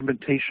at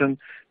instrumentation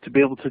to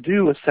be able to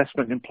do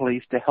assessment in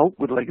place to help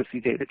with legacy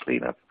data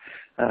cleanup,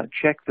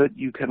 check that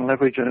you can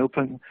leverage an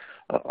open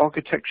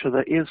architecture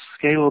that is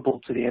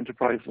scalable to the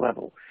enterprise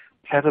level,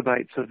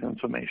 petabytes of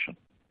information.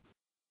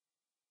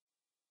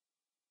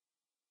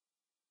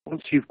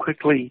 Once you've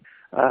quickly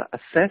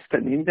assessed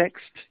and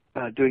indexed,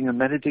 doing a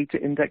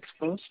metadata index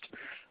first,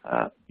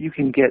 you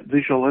can get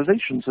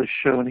visualizations as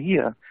shown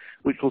here,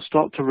 which will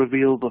start to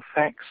reveal the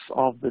facts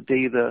of the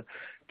data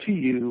to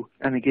you,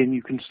 and again,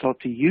 you can start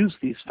to use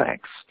these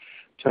facts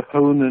to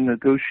hone and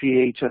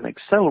negotiate and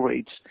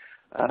accelerate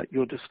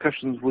your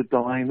discussions with the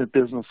line of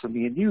business and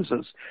the end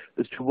users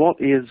as to what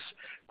is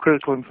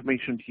critical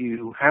information to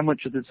you, how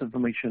much of this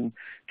information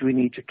do we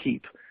need to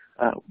keep,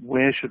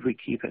 where should we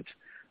keep it.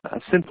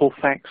 Simple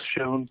facts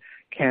shown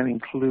can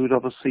include,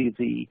 obviously,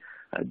 the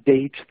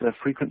date, the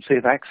frequency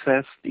of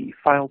access, the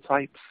file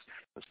types,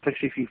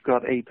 especially if you've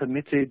got a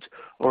permitted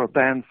or a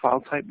banned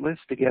file type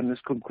list. Again, this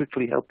can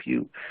quickly help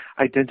you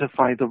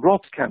identify the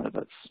rot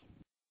candidates.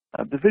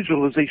 The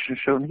visualization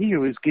shown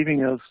here is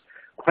giving us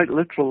quite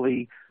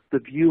literally the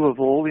view of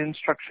all the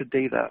unstructured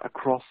data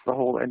across the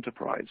whole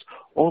enterprise,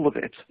 all of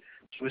it.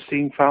 So we're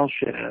seeing file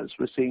shares,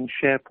 we're seeing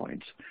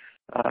SharePoint,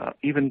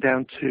 even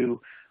down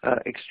to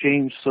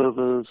Exchange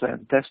servers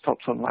and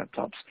desktops on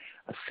laptops.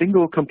 A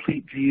single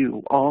complete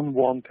view on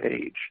one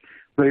page.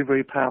 Very,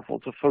 very powerful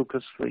to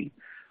focus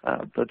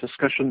the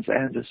discussions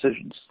and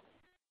decisions.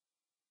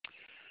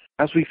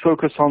 As we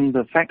focus on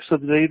the facts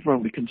of the data,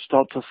 and we can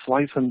start to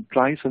slice and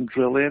dice and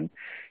drill in,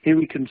 here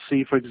we can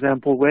see, for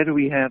example, where do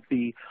we have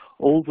the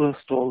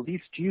oldest or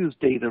least used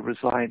data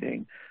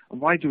residing, and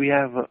why do we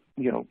have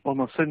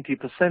almost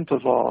 70%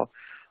 of our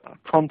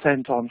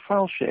content on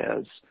file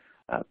shares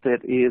that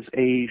is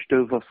aged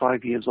over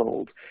 5 years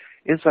old?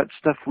 Is that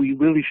stuff we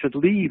really should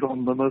leave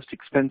on the most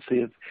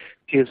expensive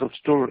tiers of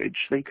storage?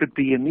 They could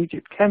be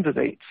immediate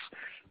candidates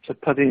to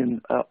put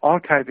in an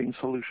archiving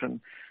solution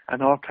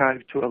and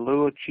archive to a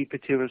lower, cheaper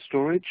tier of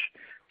storage,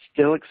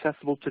 still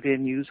accessible to the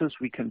end users.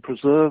 We can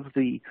preserve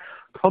the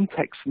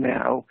context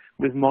now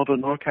with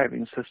modern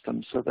archiving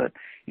systems so that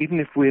even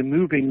if we're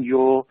moving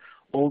your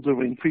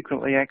older,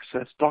 infrequently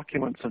accessed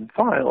documents and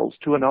files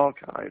to an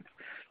archive,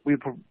 we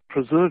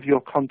preserve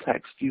your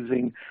context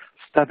using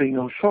stubbing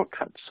or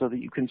shortcuts so that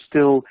you can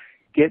still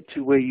get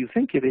to where you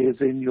think it is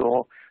in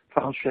your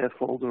file share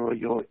folder or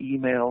your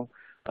email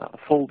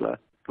folder,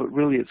 but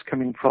really it's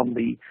coming from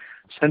the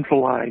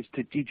centralized,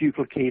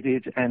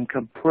 deduplicated, and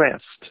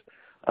compressed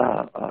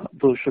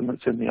version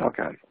that's in the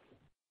archive.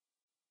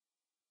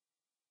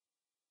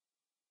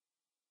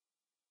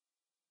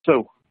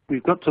 So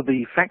we've got to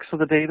the facts of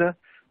the data.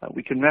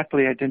 We can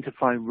rapidly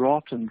identify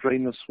rot and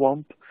drain the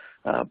swamp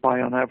by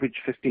on average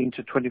 15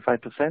 to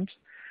 25%.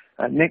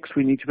 Next,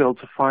 we need to be able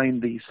to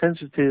find the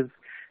sensitive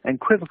and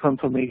critical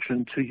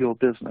information to your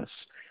business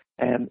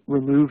and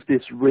remove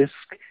this risk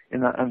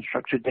in that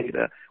unstructured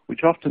data,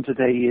 which often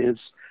today is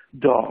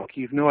dark.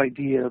 You've no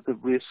idea the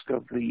risk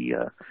of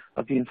the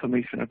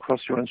information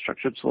across your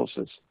unstructured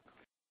sources.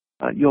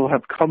 You'll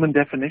have common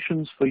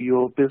definitions for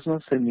your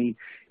business in the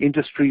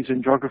industries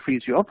and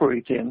geographies you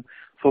operate in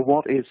for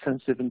what is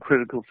sensitive and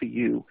critical for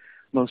you.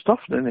 Most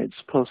often,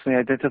 it's personally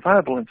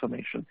identifiable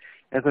information,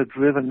 ever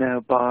driven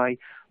now by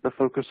the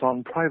focus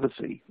on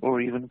privacy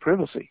or even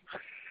privacy.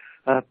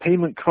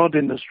 Payment card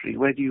industry,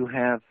 where do you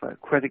have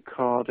credit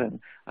card and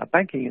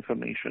banking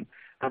information,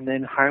 and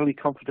then highly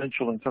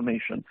confidential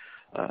information,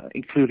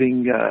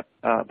 including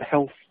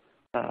health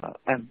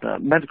and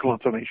medical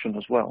information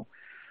as well.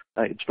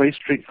 It's very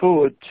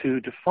straightforward to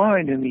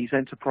define in these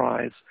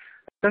enterprise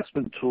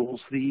assessment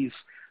tools these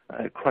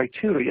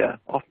criteria,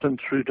 often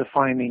through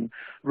defining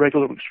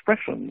regular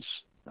expressions,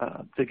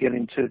 to get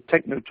into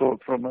techno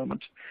talk for a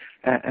moment.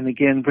 And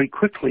again, very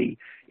quickly,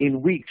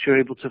 in weeks, you're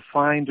able to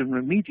find and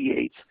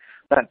remediate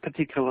that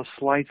particular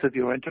slice of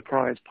your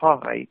enterprise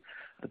pie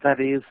that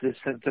is this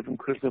sensitive and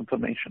critical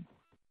information.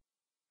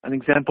 An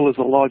example is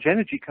a large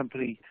energy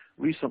company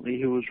recently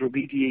who was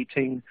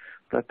remediating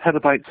the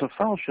petabytes of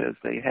file shares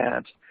they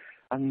had,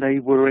 and they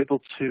were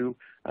able to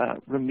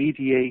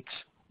remediate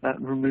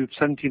and remove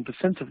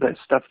 17% of their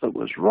stuff that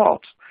was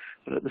rot,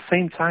 but at the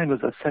same time as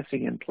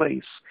assessing in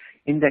place,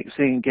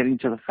 indexing and getting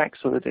to the facts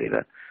of the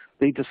data,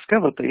 they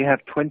discovered they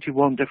have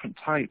 21 different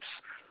types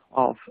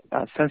of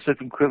sensitive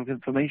and critical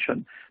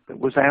information that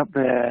was out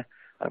there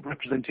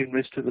representing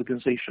risk to the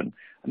organization,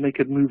 and they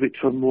could move it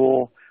to a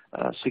more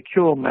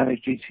secure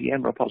managed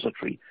ECM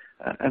repository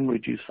and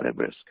reduce their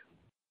risk.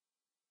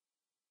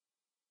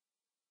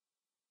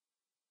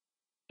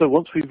 So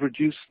once we've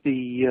reduced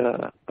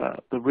the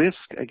risk,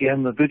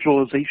 again, the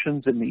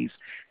visualizations in these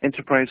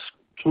enterprise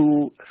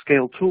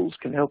scale tools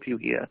can help you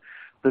here.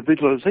 The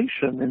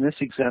visualization in this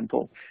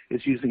example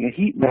is using a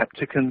heat map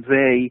to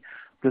convey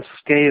the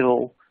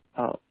scale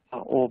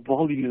or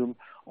volume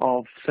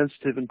of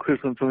sensitive and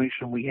critical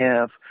information we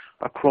have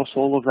across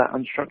all of that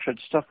unstructured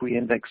stuff we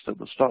indexed at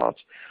the start.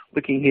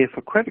 Looking here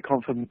for credit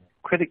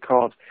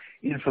card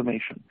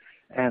information,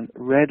 and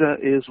redder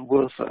is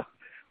worser.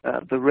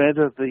 The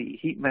redder the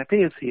heat map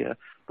is here,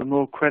 the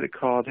more credit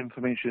card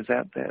information is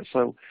out there.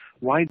 So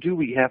why do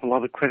we have a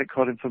lot of credit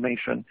card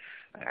information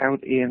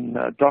out in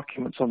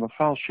documents on the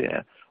file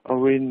share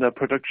or in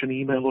production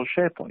email or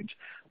SharePoint?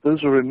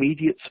 Those are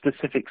immediate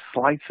specific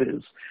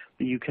slices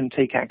that you can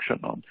take action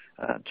on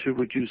to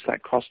reduce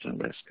that cost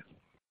and risk.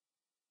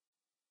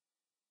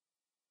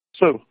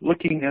 So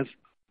looking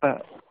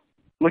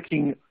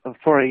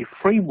for a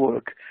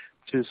framework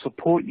to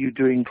support you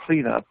doing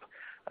cleanup,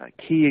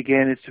 key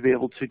again is to be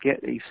able to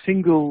get a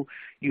single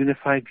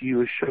unified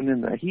view as shown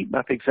in the heat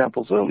map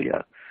examples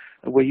earlier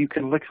where you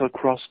can look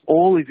across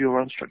all of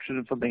your unstructured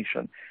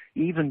information,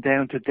 even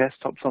down to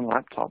desktops and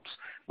laptops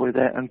where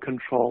their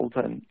uncontrolled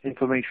and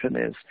information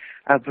is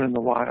out there in the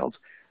wild,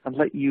 and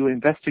let you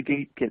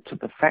investigate, get to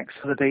the facts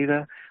of the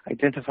data,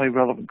 identify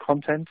relevant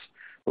content.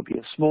 There'll be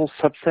a small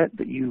subset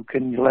that you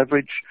can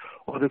leverage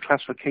auto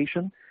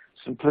classification,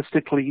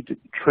 simplistically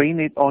train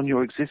it on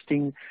your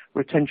existing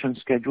retention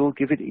schedule,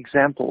 give it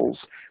examples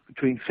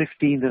between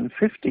 15 and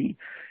 50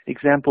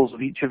 examples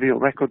of each of your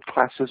record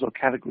classes or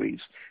categories,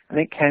 and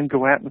it can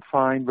go out and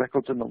find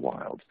records in the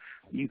wild.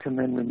 You can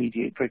then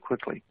remediate very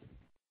quickly.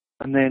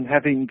 And then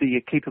having the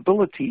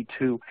capability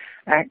to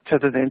act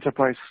at an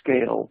enterprise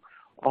scale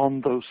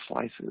on those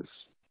slices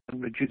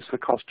and reduce the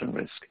cost and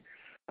risk.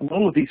 And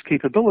all of these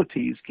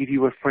capabilities give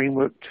you a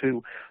framework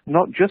to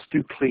not just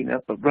do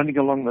cleanup, but running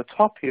along the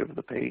top here of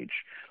the page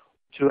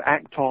to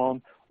act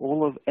on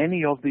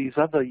any of these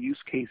other use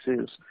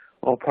cases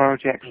or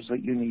priority actions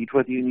that you need,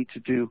 whether you need to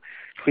do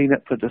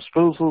cleanup for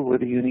disposal,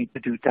 whether you need to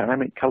do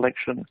dynamic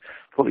collection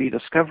for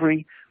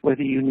e-discovery,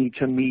 whether you need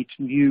to meet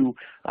new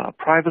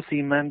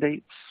privacy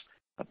mandates,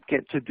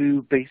 get to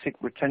do basic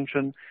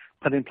retention,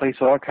 put in place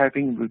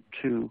archiving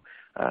to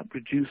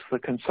reduce the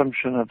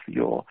consumption of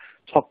your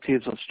top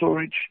tiers of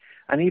storage,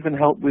 and even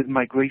help with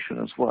migration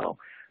as well.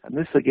 And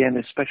this, again,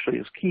 especially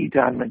is key.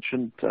 Dan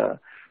mentioned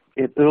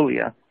it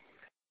earlier.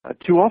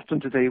 Too often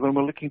today, when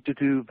we're looking to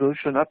do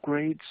version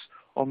upgrades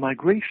or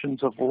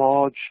migrations of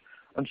large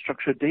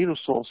unstructured data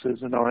sources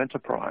in our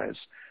enterprise,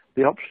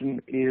 the option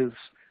is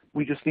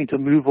we just need to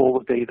move all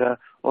the data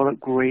or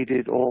upgrade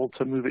it all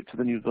to move it to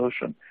the new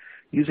version.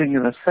 Using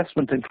an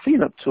assessment and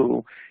cleanup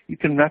tool, you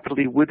can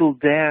rapidly whittle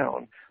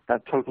down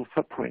that total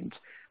footprint,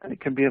 and it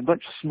can be a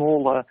much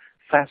smaller,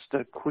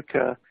 faster,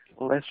 quicker,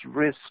 less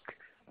risk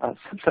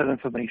subset of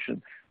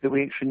information that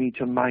we actually need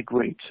to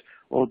migrate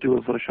or do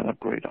a version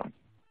upgrade on,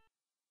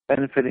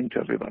 benefiting to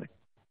everybody.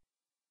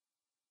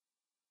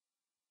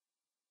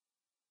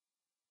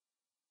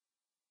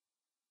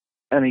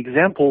 An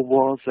example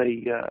was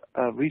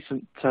a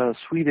recent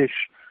Swedish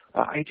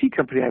IT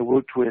company I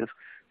worked with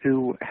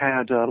who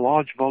had a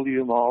large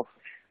volume of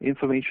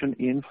information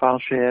in file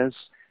shares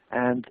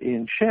and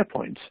in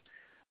SharePoint.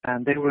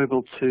 And they were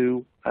able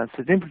to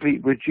significantly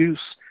reduce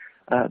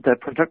their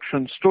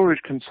production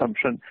storage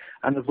consumption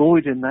and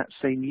avoid in that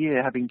same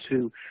year having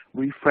to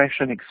refresh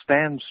and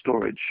expand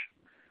storage.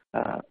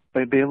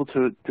 They'd be able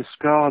to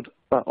discard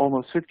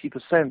almost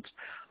 50%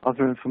 of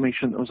their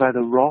information that was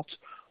either rot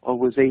or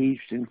was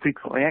aged in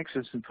frequently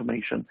accessed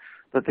information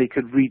that they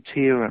could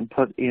re-tier and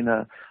put in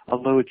a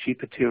lower,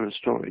 cheaper tier of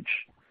storage.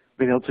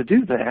 Being able to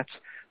do that,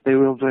 they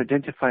were able to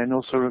identify and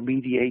also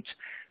remediate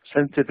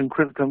sensitive and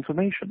critical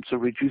information, so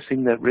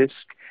reducing their risk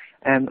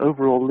and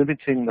overall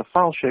limiting the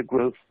file share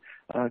growth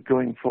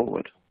going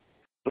forward.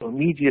 So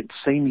immediate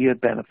same-year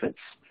benefits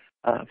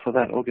for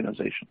that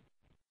organization.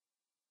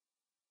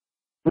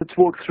 Let's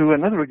walk through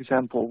another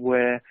example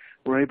where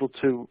we're able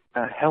to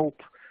help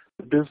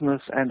the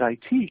business and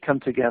IT come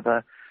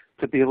together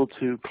to be able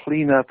to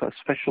clean up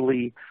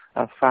especially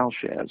file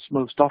shares,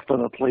 most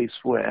often a place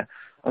where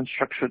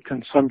unstructured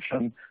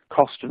consumption,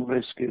 cost and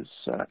risk is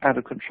out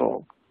of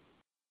control.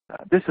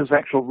 This is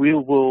actual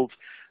real-world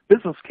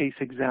business case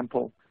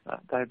example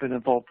that I've been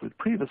involved with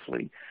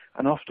previously,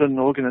 and often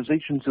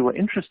organizations who are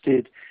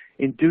interested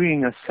in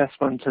doing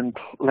assessment and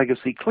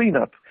legacy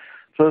cleanup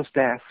first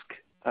ask,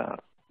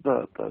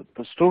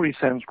 the story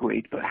sounds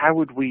great, but how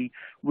would we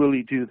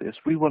really do this?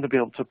 We want to be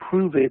able to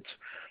prove it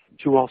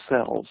to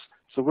ourselves.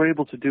 So we're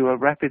able to do a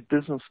rapid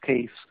business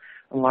case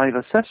and live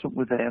assessment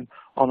with them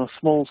on a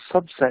small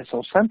subset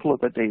or sample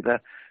of the data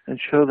and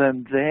show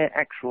them their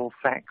actual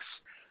facts,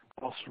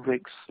 costs,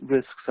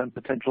 risks, and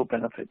potential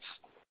benefits.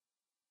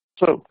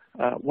 So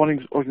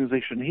one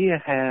organization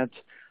here had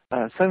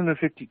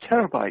 750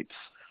 terabytes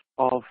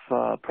of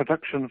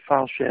production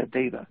file share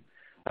data.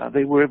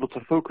 They were able to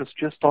focus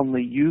just on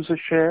the user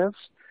shares.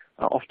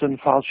 Often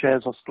file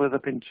shares are split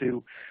up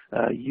into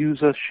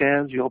user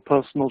shares, your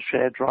personal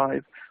share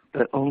drive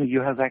that only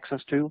you have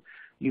access to.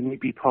 You may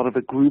be part of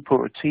a group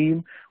or a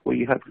team where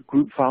you have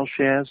group file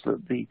shares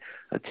that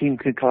a team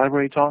can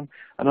collaborate on.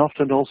 And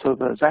often also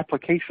there's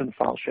application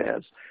file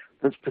shares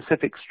that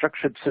specific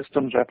structured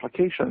systems or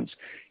applications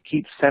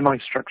keep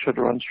semi-structured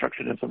or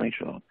unstructured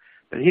information on.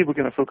 But here we're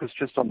going to focus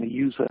just on the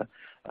user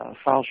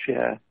file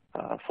share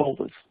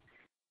folders.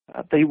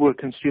 They were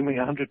consuming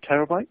 100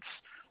 terabytes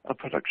of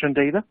production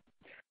data,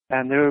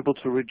 and they were able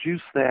to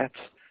reduce that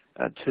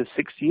to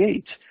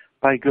 68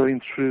 by going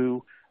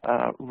through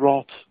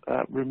rot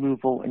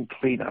removal and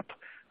cleanup.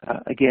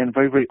 Again,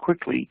 very, very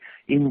quickly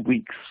in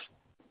weeks.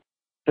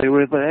 They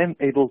were then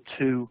able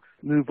to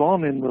move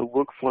on in the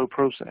workflow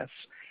process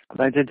and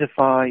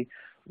identify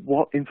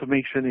what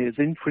information is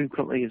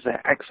infrequently is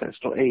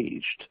accessed or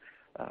aged,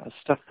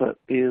 stuff that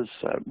is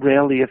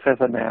rarely, if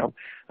ever now,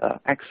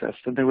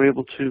 accessed. And they were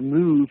able to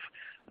move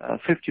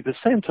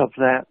 50% of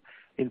that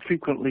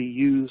infrequently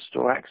used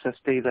or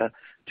accessed data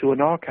to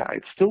an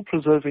archive, still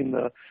preserving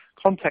the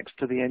context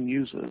to the end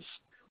users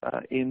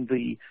in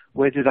the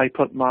where did I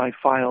put my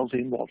files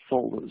in what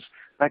folders,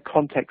 that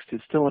context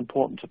is still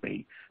important to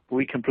me. But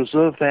we can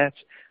preserve that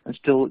and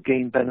still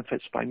gain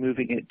benefits by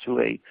moving it to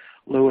a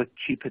lower,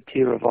 cheaper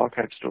tier of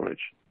archive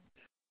storage.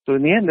 So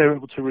in the end, they're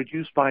able to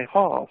reduce by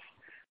half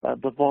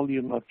the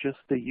volume of just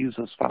the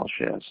user's file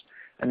shares.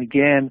 And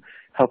again,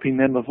 helping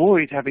them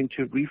avoid having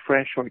to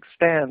refresh or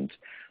expand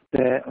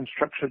their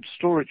unstructured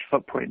storage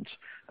footprint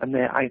and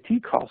their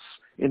IT costs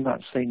in that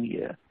same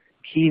year.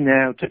 Key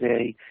now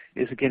today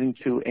is getting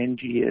to end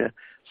year,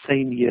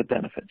 same year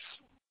benefits.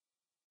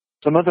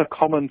 Some other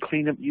common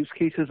cleanup use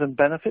cases and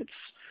benefits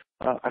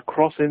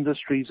across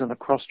industries and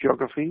across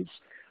geographies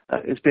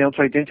is being able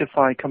to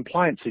identify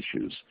compliance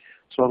issues.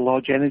 So a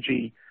large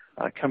energy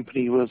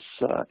company was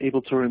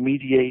able to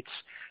remediate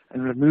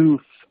and remove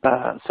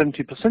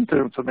 70% of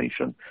the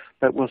information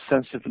that was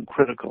sensitive and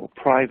critical,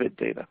 private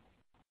data.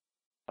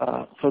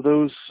 For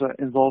those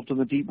involved in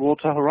the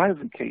Deepwater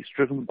Horizon case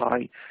driven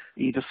by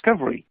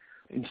e-discovery,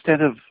 instead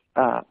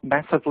of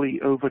massively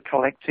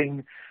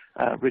over-collecting,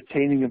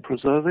 retaining and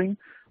preserving,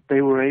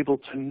 they were able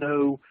to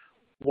know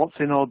what's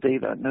in our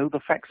data, know the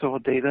facts of our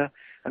data,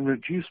 and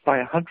reduce by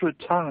 100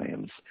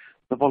 times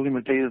the volume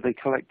of data they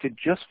collected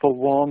just for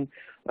one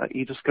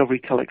e-discovery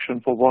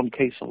collection for one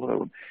case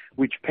alone,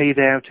 which paid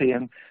out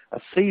in a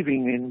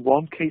saving in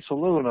one case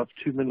alone of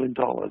 $2 million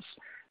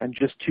and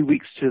just 2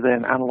 weeks to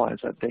then analyze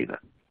that data.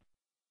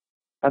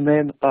 And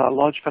then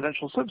large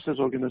financial services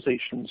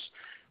organizations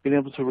being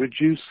able to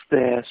reduce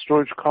their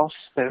storage costs,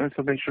 their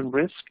information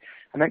risk,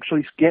 and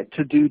actually get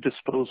to do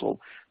disposal,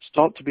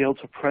 start to be able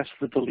to press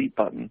the delete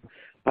button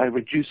by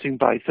reducing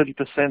by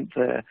 30%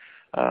 their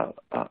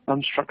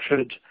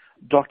unstructured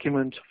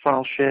document,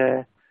 file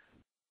share,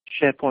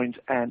 SharePoint,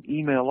 and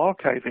email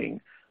archiving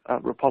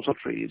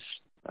repositories,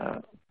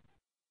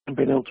 and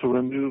being able to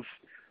remove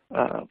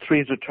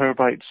 300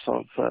 terabytes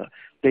of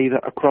data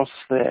across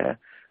their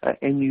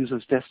end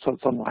users'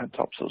 desktops and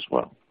laptops as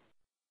well.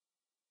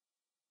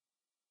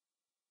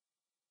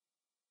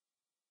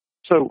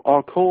 So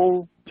our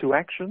call to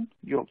action,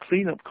 your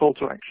cleanup call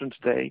to action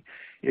today,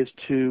 is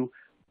to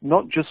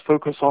not just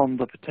focus on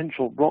the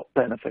potential rot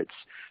benefits,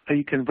 how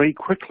you can very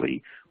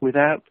quickly,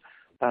 without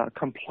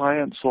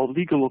compliance or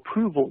legal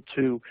approval,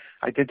 to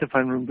identify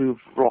and remove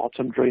rot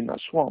and drain that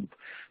swamp.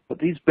 But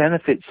these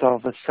benefits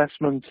of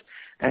assessment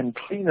and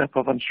cleanup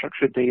of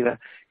unstructured data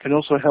can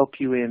also help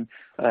you in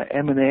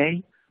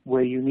M&A,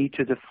 where you need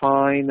to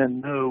define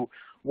and know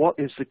what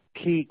is the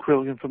key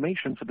critical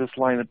information for this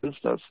line of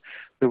business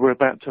that we're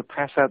about to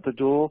pass out the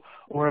door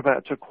or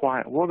about to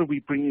acquire. What are we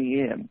bringing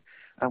in,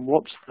 and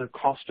what's the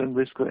cost and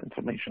risk of that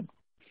information?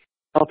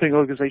 Helping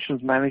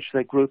organizations manage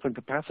their growth and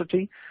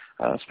capacity,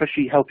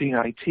 especially helping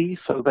IT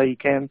so they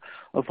can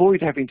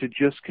avoid having to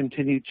just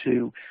continue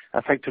to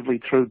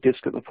effectively throw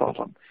disk at the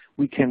problem.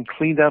 We can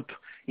clean up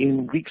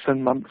in weeks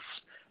and months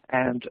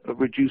and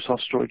reduce our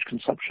storage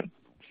consumption.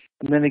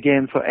 And then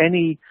again, for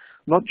any,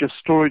 not just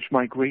storage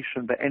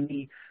migration, but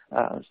any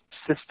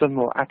system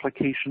or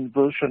application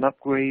version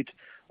upgrade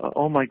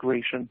or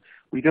migration,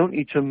 we don't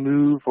need to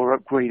move or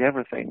upgrade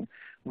everything.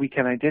 We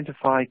can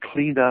identify,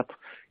 clean up,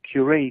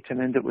 curate,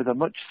 and end up with a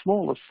much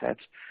smaller set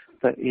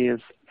that is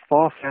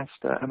far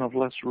faster and of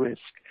less risk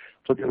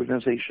for the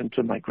organization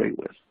to migrate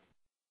with.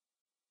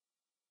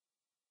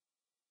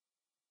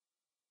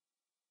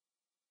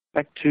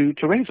 Back to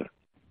Teresa.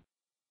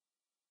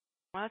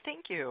 Well,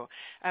 thank you.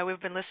 We've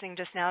been listening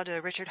just now to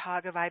Richard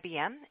Hogg of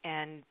IBM,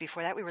 and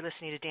before that we were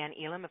listening to Dan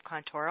Elam of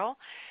Contoral.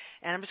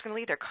 And I'm just going to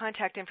leave their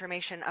contact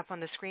information up on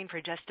the screen for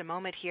just a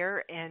moment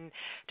here, and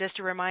just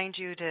to remind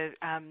you to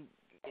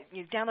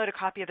you download a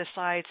copy of the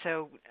slides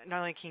so not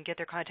only can you get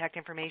their contact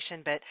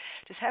information, but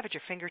just have at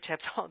your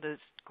fingertips all this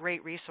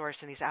great resource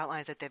and these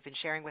outlines that they've been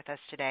sharing with us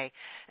today,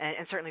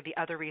 and certainly the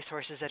other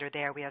resources that are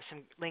there. We have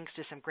some links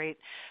to some great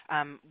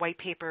white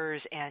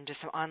papers and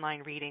just some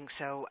online reading,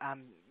 so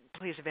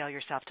please avail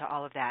yourself to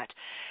all of that.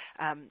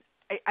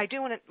 I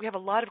do want to, we have a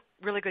lot of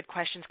really good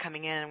questions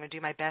coming in. I'm going to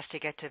do my best to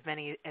get to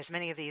as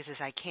many of these as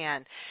I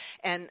can.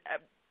 And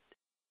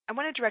I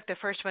want to direct the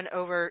first one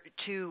over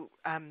to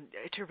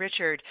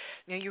Richard.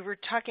 You know, you were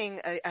talking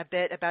a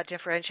bit about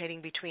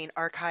differentiating between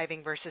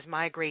archiving versus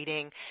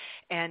migrating,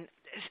 and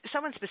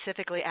someone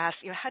specifically asked,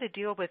 how to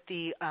deal with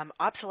the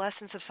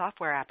obsolescence of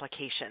software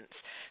applications,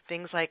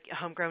 things like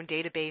homegrown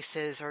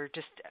databases or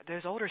just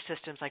those older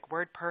systems like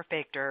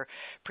WordPerfect or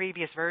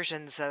previous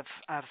versions of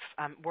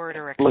Word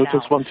or Excel.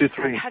 Lotus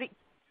 123.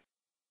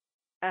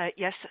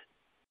 Yes.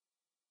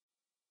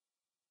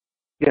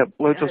 Yeah,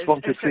 Lotus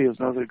 123 is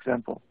another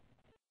example.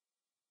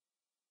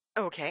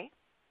 Okay.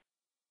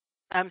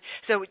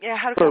 So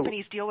how do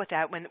companies deal with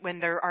that when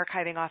they're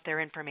archiving off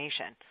their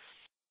information?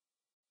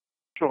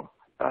 Sure.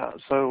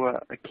 So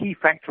a key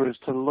factor is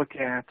to look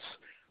at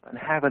and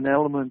have an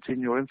element in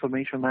your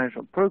information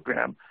management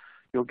program,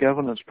 your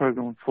governance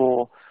program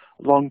for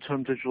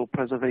long-term digital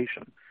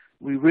preservation.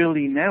 We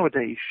really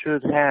nowadays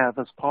should have,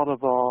 as part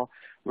of our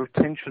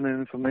retention and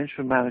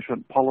information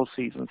management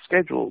policies and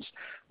schedules,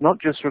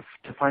 not just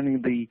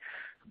defining the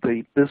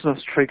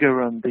business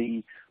trigger and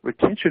the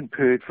retention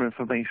period for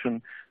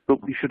information,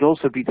 but we should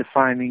also be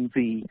defining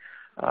the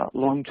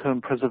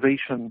long-term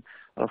preservation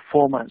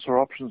formats or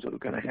options that we're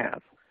going to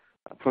have.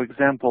 For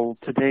example,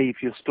 today, if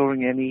you're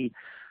storing any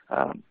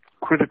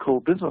critical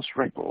business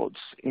records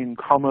in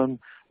common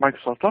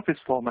Microsoft Office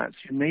formats,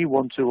 you may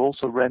want to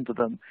also render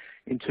them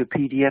into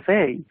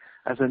PDFA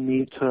as a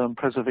near-term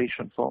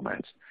preservation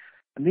format.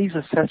 And these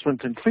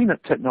assessment and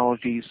cleanup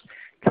technologies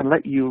can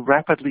let you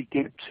rapidly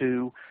get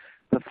to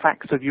the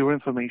facts of your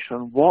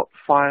information, what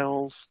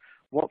files,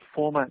 what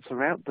formats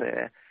are out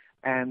there,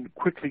 and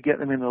quickly get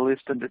them in a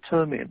list and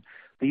determine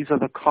these are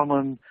the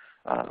common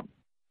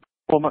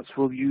formats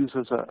we'll use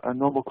as a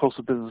normal course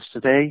of business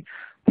today.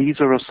 These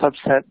are a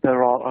subset that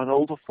are an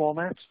older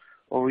format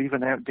or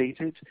even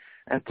outdated,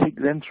 and take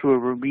them through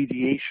a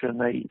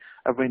remediation,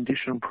 a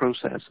rendition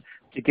process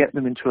to get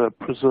them into a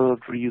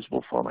preserved,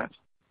 reusable format.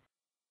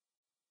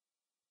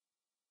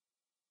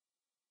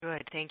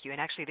 Good, thank you.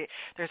 And actually,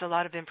 there's a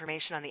lot of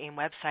information on the AIIM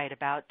website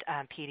about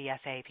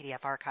PDFA,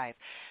 PDF archive.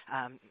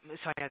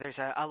 So I know there's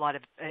a lot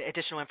of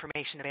additional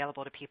information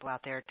available to people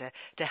out there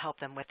to help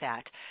them with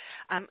that.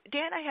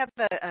 Dan, I have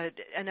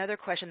another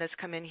question that's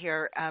come in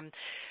here.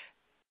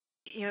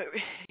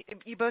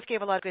 You both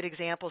gave a lot of good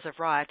examples of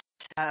rot.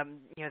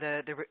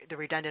 The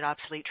redundant,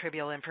 obsolete,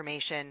 trivial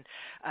information.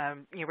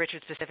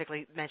 Richard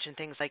specifically mentioned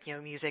things like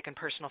music and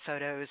personal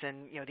photos,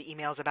 and the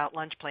emails about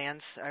lunch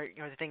plans are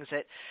the things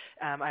that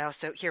I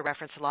also hear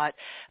referenced a lot.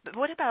 But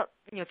what about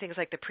things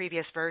like the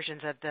previous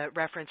versions of the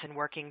reference and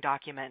working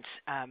documents?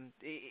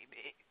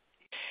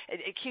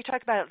 Can you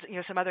talk about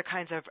some other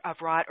kinds of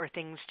rot or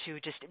things to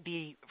just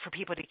be for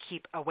people to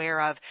keep aware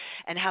of,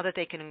 and how that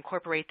they can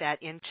incorporate that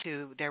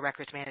into their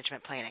records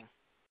management planning?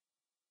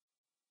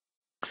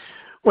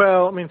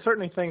 Well, I mean,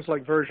 certainly things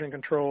like version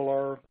control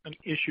are an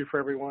issue for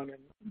everyone, and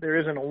there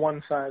isn't a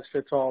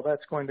one-size-fits-all.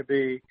 That's going to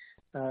be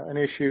an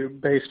issue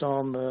based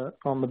on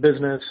the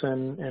business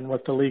and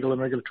what the legal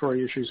and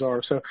regulatory issues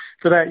are. So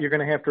for that, you're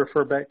going to have to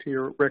refer back to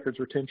your records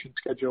retention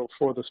schedule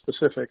for the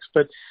specifics.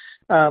 But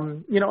a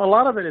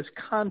lot of it is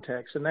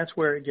context, and that's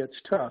where it gets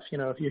tough.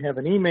 If you have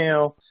an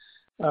email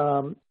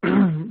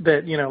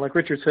that like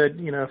Richard said,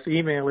 if the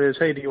email is,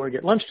 "Hey, do you want to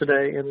get lunch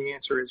today?" and the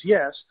answer is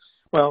yes,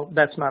 well,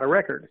 that's not a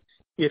record.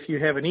 If you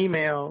have an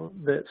email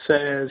that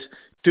says,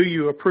 "Do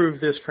you approve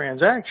this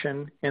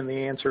transaction?" and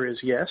the answer is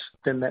yes,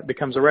 then that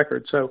becomes a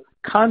record. So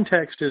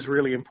context is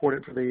really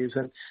important for these,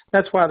 and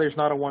that's why there's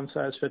not a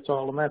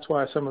one-size-fits-all, and that's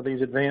why some of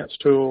these advanced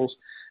tools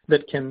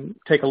that can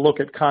take a look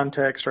at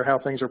context or how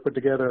things are put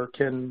together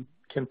can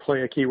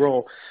play a key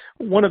role.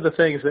 One of the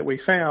things that we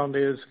found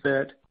is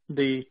that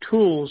the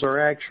tools are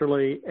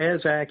actually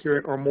as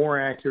accurate or more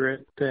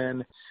accurate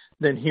than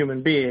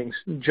human beings,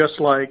 just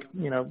like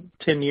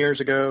 10 years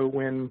ago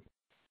when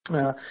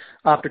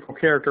optical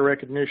character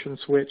recognition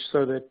switched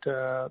so that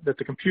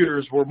the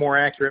computers were more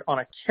accurate on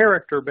a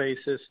character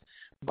basis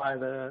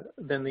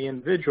than the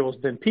individuals,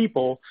 than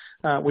people.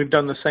 We've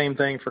done the same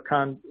thing for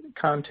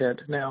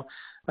content. Now,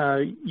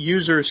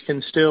 users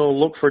can still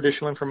look for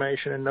additional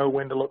information and know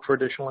when to look for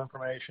additional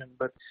information,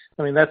 but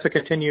I mean that's a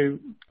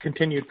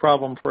continued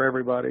problem for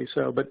everybody.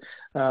 So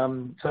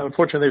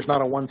unfortunately, there's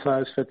not a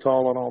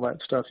one-size-fits-all on all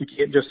that stuff. You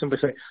can't just simply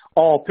say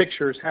all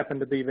pictures happen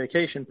to be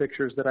vacation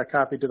pictures that I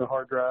copied to the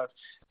hard drive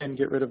and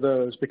get rid of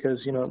those, because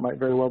it might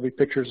very well be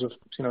pictures of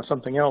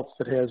something else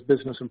that has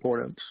business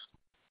importance.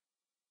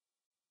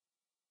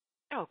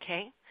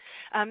 Okay.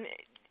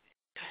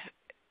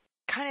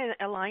 Kind of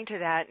aligned to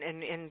that,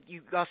 and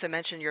you also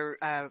mentioned your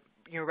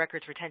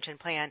records retention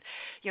plan.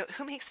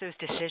 Who makes those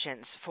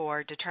decisions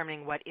for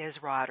determining what is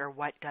rot or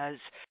what does,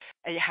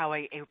 how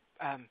and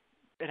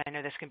I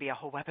know this can be a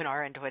whole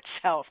webinar into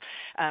itself,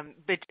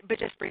 but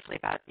just briefly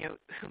about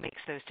who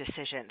makes those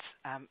decisions.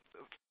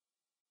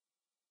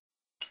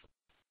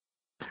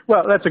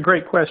 Well, that's a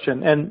great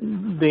question,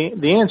 and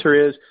the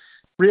answer is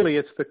really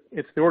it's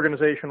the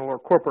organizational or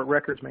corporate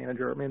records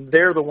manager. I mean,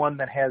 they're the one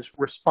that has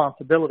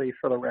responsibility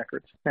for the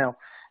records. Now,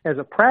 as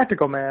a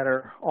practical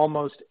matter,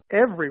 almost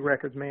every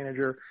records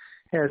manager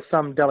has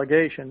some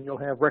delegation. You'll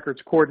have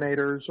records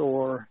coordinators,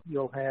 or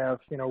you'll have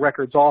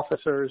records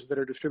officers that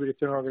are distributed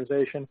through an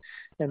organization,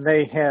 and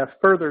they have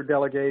further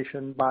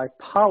delegation by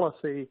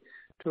policy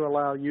to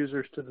allow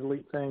users to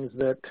delete things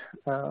that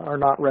are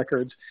not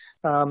records.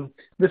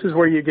 This is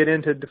where you get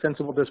into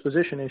defensible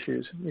disposition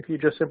issues. If you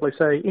just simply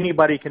say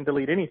anybody can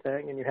delete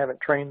anything and you haven't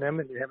trained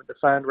them and you haven't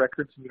defined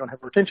records and you don't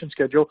have a retention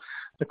schedule,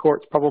 the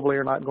courts probably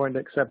are not going to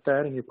accept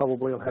that, and you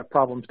probably will have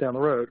problems down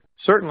the road.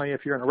 Certainly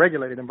if you're in a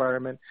regulated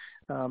environment,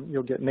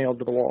 you'll get nailed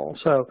to the wall.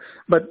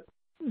 But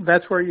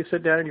that's where you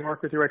sit down and you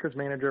work with your records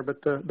manager.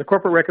 But the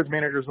corporate records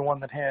manager is the one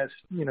that has,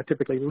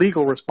 typically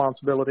legal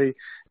responsibility,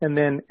 and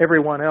then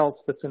everyone else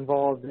that's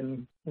involved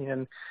in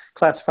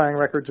classifying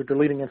records or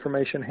deleting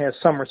information has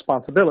some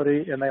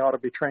responsibility, and they ought to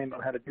be trained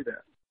on how to do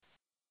that.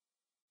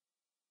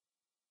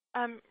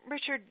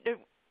 Richard,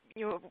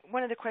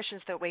 one of the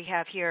questions that we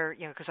have here,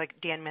 because like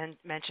Dan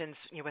mentions,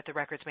 with the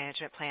records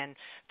management plan,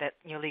 that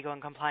legal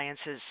and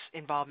compliance's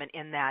involvement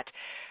in that.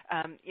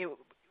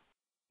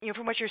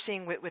 from what you're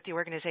seeing with the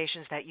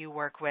organizations that you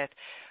work with,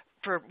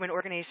 for when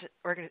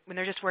when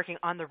they're just working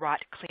on the rot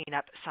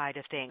cleanup side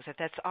of things, if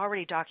that's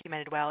already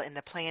documented well in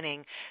the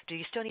planning, do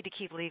you still need to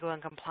keep legal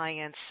and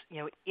compliance,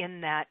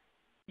 in that,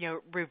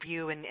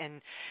 review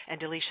and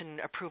deletion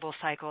approval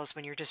cycles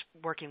when you're just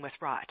working with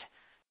rot?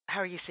 How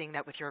are you seeing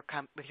that with your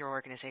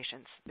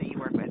organizations that you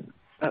work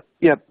with?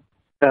 Yeah,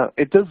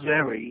 it does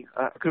vary.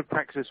 A good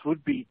practice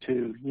would be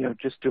to,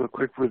 just do a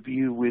quick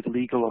review with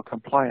legal or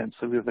compliance.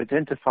 So we've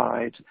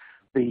identified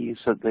these,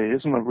 so there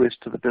isn't a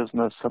risk to the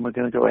business, and we're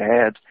going to go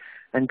ahead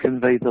and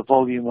convey the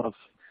volume of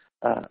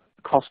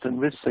cost and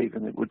risk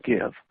saving it would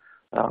give.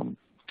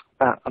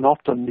 And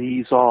often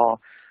these are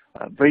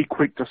very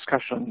quick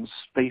discussions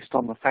based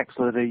on the facts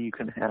of the day you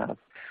can have,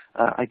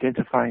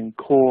 identifying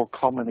core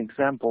common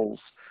examples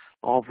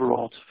of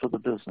rot for the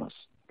business,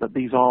 that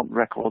these aren't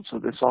records, so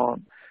this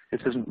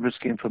isn't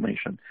risky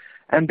information,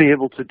 and be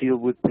able to deal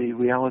with the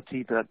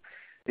reality that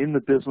in the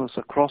business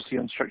across the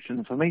unstructured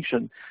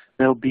information,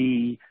 there'll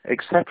be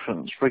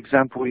exceptions. For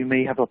example, we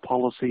may have a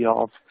policy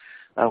of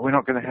we're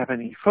not going to have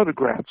any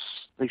photographs.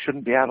 They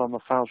shouldn't be out on the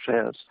file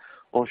shares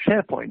or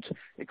SharePoint,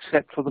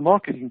 except for the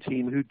marketing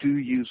team who do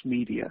use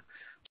media.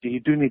 So you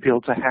do need to be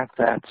able to have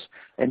that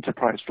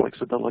enterprise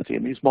flexibility,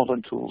 and these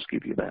modern tools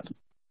give you that.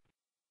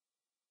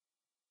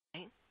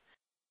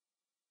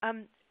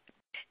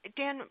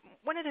 Dan,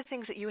 one of the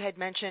things that you had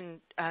mentioned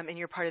in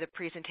your part of the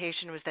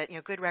presentation was that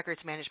good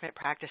records management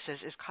practices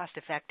is cost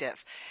effective,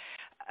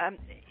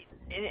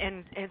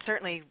 and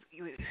certainly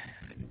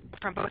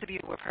from both of you,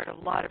 we've heard a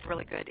lot of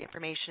really good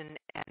information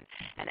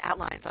and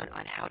outlines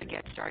on how to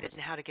get started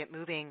and how to get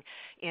moving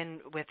in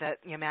with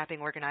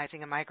mapping,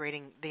 organizing, and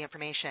migrating the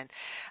information.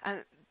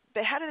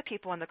 But how do the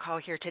people on the call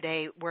here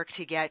today work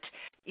to get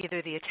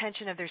either the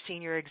attention of their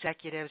senior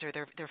executives or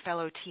their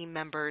fellow team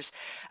members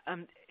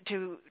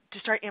to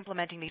start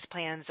implementing these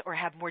plans or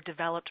have more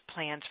developed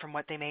plans from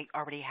what they may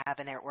already have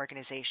in their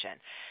organization?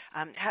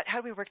 How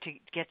do we work to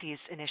get these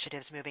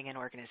initiatives moving in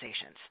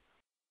organizations?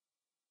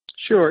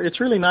 Sure. It's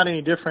really not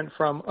any different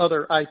from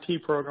other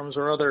IT programs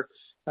or other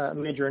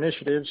major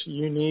initiatives.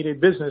 You need a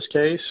business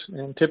case,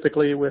 and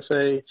typically with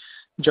a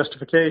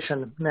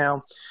justification.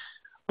 Now,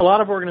 a lot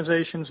of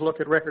organizations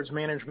look at records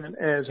management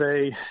as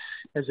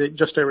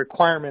just a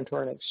requirement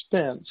or an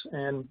expense,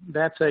 and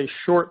that's a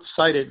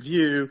short-sighted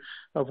view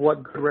of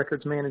what good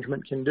records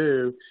management can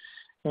do.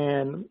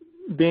 And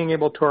being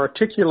able to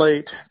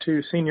articulate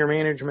to senior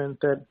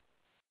management that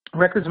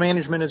records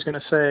management is going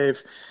to save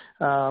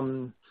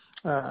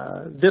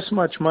this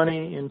much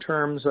money in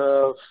terms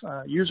of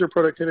user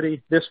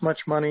productivity, this much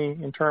money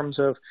in terms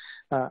of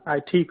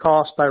IT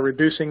costs by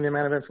reducing the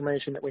amount of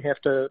information that we have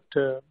to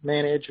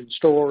manage and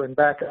store and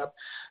back up.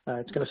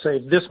 It's going to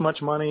save this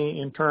much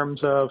money in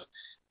terms of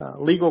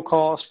legal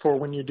costs for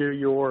when you do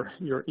your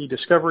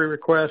e-discovery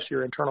request,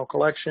 your internal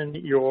collection,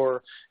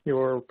 your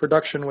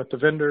production with the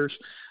vendors.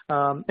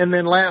 And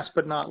then last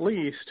but not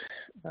least,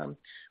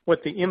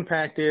 what the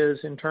impact is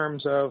in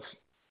terms of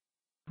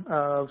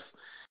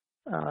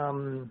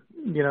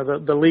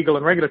the legal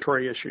and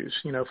regulatory issues.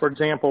 For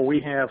example, we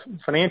have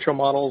financial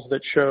models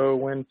that show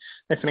when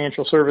a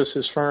financial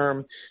services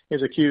firm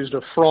is accused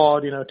of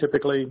fraud,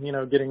 typically,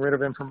 getting rid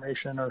of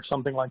information or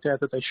something like that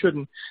they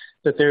shouldn't,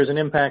 that there's an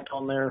impact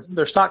on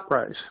their stock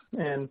price.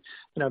 And,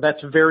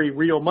 that's very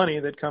real money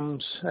that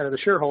comes out of the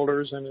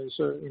shareholders and is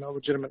a,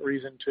 legitimate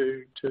reason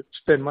to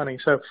spend money.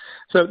 So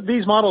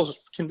these models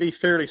can be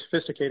fairly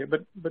sophisticated,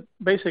 but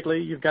basically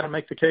you've got to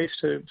make the case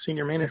to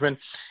senior management.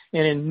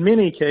 And in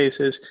many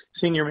cases,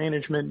 senior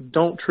management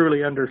don't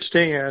truly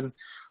understand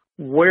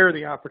where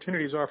the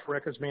opportunities are for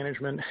records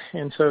management,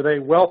 and so they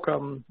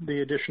welcome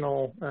the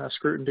additional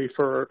scrutiny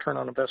for a return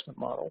on investment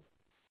model.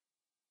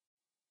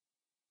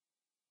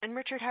 And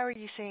Richard, how are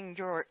you seeing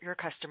your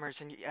customers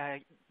and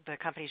the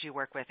companies you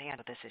work with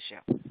handle this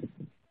issue?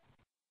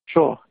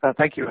 Sure.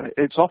 Thank you.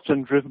 It's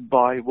often driven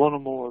by one or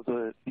more of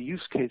the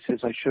use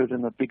cases I showed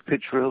in the big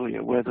picture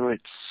earlier, whether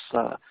it's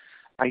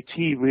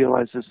IT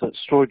realizes that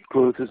storage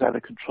growth is out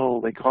of control.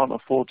 They can't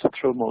afford to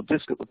throw more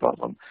disk at the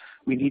bottom.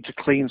 We need to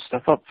clean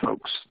stuff up,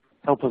 folks.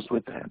 Help us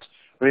with that.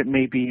 Or it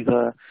may be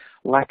the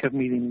lack of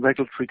meeting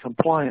regulatory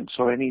compliance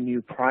or any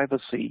new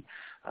privacy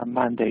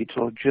mandate,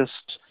 or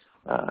just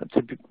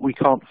we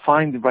can't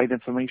find the right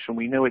information.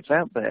 We know it's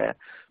out there,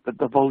 but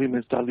the volume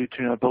is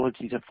diluting our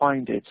ability to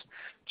find it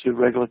to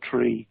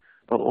regulatory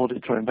or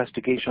audit or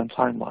investigation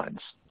timelines.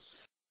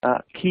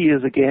 Key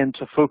is, again,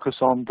 to focus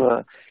on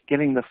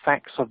getting the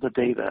facts of the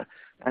data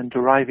and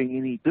deriving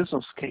any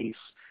business case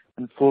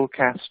and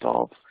forecast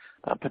of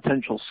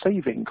potential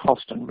saving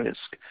cost and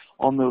risk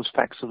on those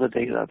facts of the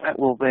data. That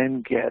will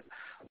then get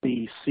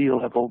the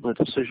C-level, the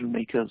decision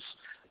makers'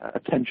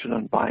 attention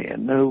and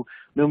buy-in. No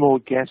more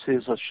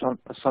guesses,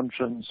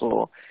 assumptions,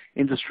 or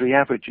industry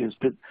averages,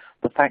 but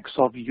the facts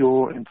of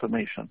your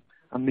information.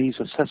 And these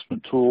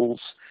assessment tools,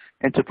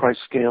 enterprise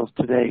scales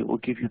today, will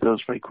give you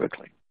those very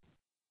quickly.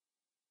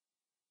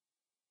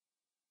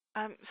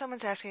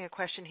 Someone's asking a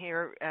question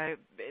here.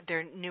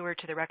 They're newer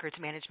to the records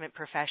management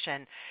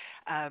profession.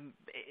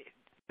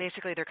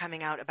 basically they're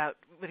coming out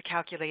with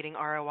calculating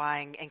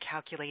ROI and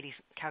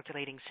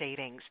calculating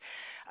savings.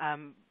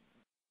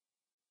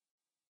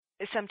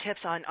 Some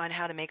tips on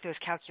how to make those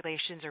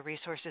calculations or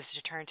resources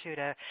to turn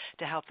to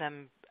help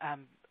them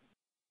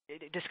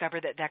discover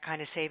that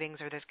kind of savings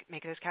or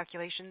make those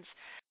calculations.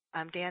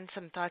 Dan,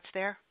 some thoughts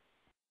there?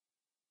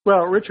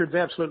 Well, Richard's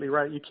absolutely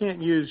right. You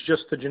can't use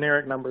just the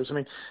generic numbers. I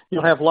mean,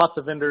 you'll have lots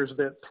of vendors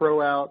that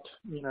throw out,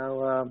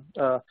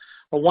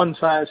 a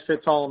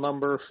one-size-fits-all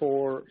number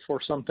for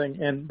something,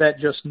 and that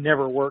just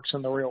never works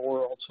in the real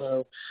world.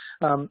 So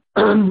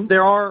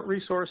there are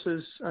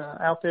resources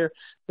out there.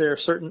 There are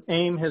certain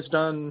AIIM has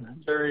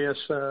done various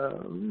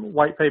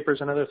white papers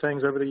and other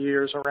things over the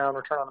years around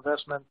return on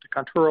investment. The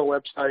Conturo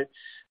website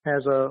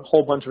has a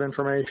whole bunch of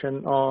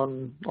information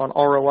on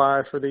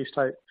ROI for these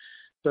type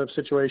of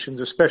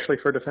situations, especially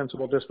for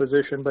defensible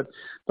disposition. But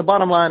the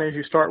bottom line is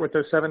you start with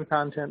those 7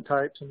 content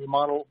types and you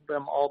model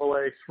them all the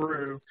way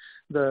through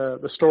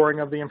the storing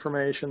of the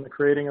information, the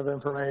creating of the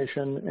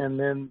information, and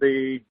then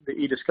the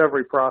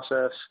e-discovery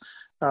process,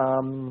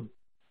 and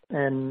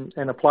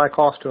apply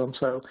cost to them.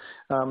 So,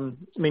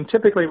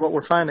 typically what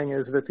we're finding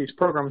is that these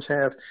programs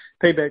have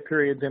payback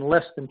periods in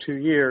less than 2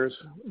 years.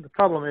 The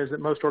problem is that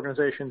most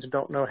organizations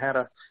don't know how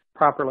to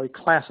properly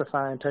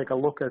classify and take a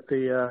look at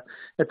the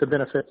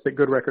benefits that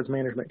good records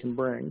management can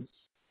bring.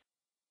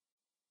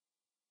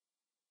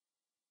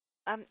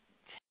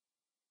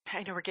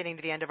 I know we're getting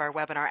to the end of our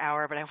webinar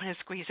hour, but I want to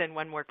squeeze in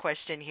one more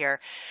question here.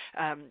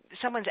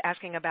 Someone's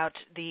asking about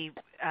the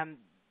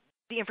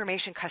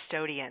information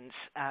custodians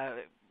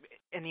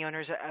and the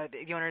owners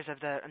of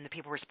the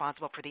people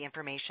responsible for the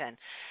information.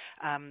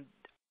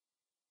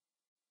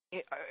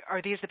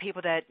 Are these the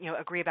people that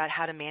agree about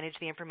how to manage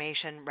the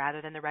information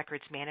rather than the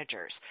records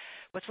managers?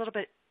 What's a little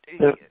bit?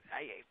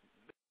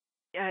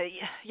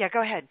 Yeah,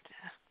 go ahead.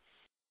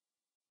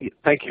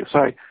 Thank you.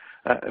 Sorry.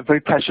 Very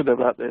passionate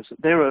about this.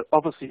 They're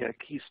obviously a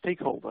key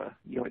stakeholder.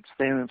 It's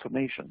their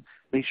information.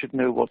 They should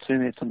know what's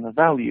in it and the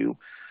value.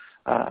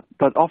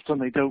 But often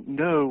they don't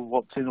know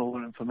what's in all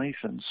their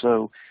information.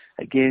 So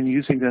again,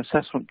 using the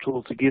assessment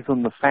tool to give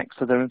them the facts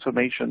of their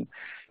information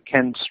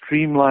can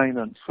streamline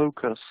and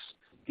focus,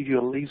 give you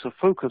a laser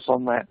focus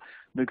on that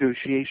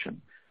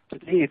negotiation.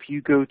 Today, if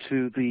you go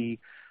to the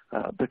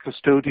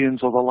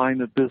custodians or the line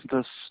of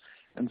business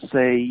and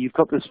say, you've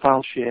got this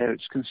file share,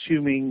 it's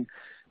consuming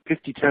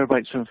 50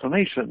 terabytes of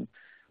information,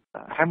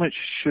 how much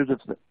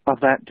of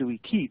that do we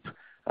keep?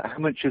 How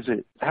much of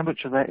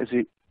that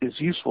is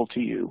useful to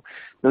you?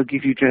 They'll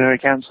give you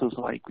generic answers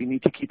like, we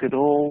need to keep it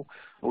all,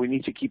 or we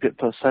need to keep it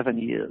for 7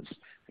 years.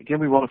 Again,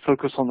 we want to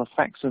focus on the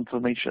facts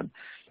information.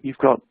 You've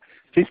got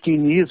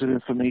 15 years of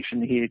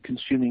information here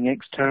consuming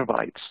X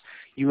terabytes.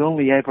 You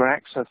only ever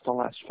access the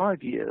last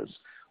 5 years.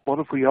 What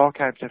if we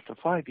archived after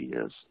 5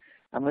 years?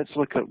 And let's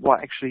look at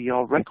what actually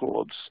are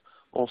records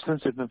or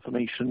sensitive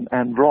information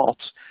and rot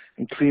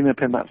and clean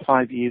up in that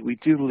 5 year we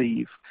do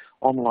leave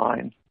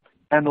online,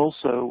 and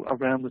also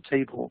around the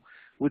table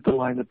with the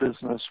line of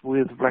business,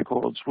 with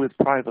records, with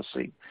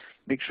privacy.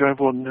 Make sure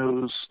everyone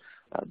knows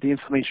the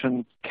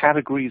information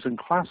categories and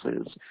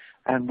classes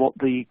and what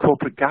the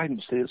corporate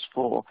guidance is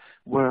for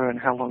where and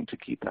how long to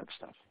keep that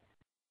stuff.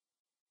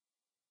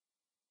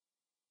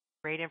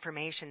 Great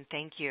information.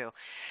 Thank you.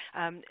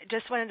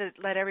 Just wanted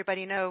to let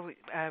everybody know,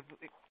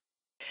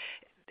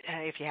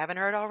 if you haven't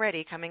heard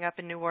already, coming up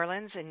in New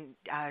Orleans and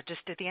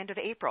just at the end of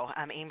April,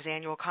 AIIM's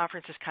annual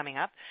conference is coming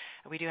up.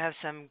 We do have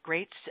some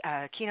great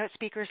keynote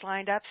speakers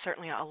lined up,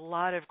 certainly a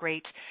lot of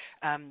great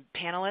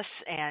panelists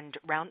and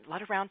a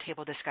lot of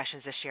roundtable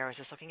discussions this year. I was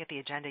just looking at the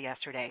agenda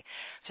yesterday.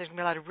 So there's going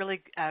to be a lot of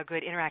really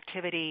good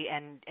interactivity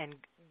and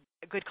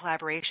good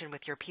collaboration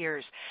with your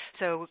peers.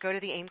 So go to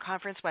the AIIM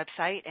conference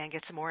website and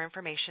get some more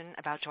information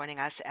about joining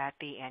us at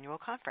the annual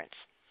conference.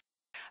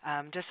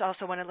 Just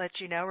also want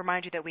to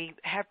remind you that we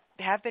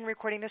have been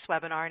recording this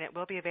webinar, and it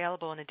will be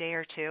available in a day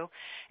or two.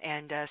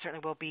 And certainly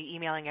we'll be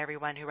emailing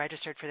everyone who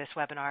registered for this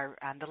webinar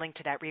the link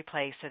to that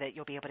replay so that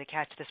you'll be able to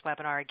catch this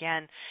webinar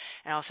again,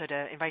 and also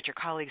to invite your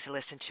colleagues to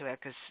listen to it,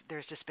 because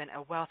there's just been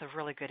a wealth of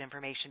really good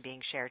information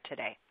being shared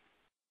today.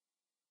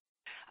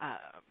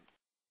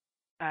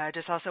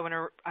 Just also want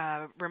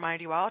to remind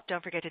you all,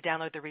 don't forget to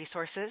download the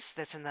resources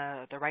that's in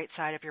the right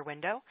side of your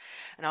window.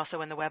 And also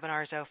when the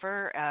webinar is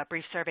over, a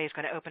brief survey is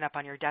going to open up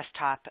on your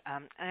desktop.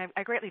 And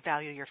I greatly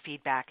value your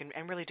feedback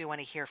and really do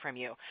want to hear from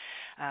you.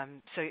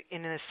 So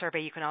in this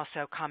survey, you can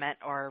also comment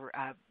or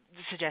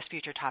suggest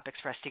future topics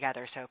for us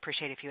together. So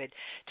appreciate if you would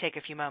take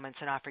a few moments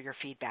and offer your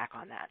feedback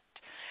on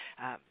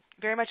that.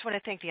 Very much want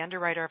to thank the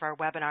underwriter of our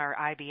webinar,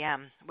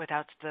 IBM.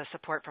 Without the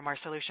support from our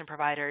solution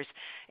providers,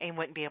 AIIM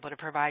wouldn't be able to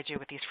provide you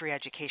with these free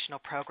educational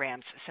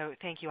programs. So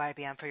thank you,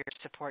 IBM, for your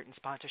support and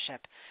sponsorship.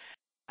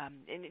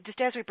 And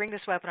just as we bring this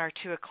webinar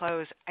to a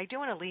close, I do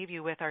want to leave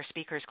you with our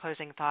speakers'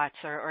 closing thoughts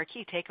or a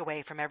key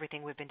takeaway from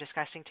everything we've been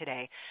discussing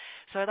today.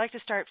 So I'd like to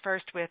start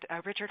first with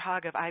Richard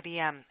Hogg of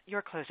IBM,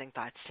 your closing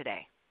thoughts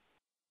today.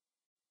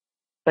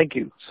 Thank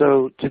you.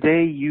 So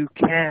today you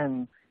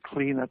can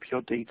clean up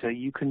your data.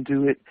 You can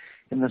do it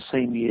in the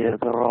same year.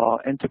 There are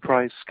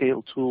enterprise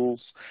scale tools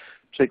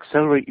to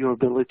accelerate your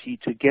ability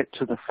to get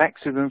to the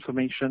facts of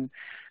information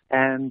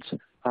and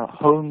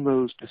hone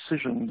those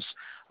decisions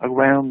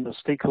around the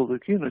stakeholder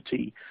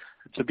community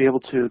to be able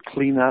to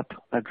clean up,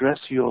 address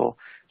your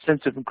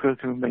sensitive and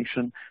critical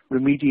information,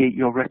 remediate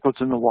your records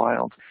in the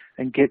wild,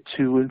 and get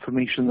to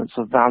information that's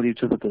of value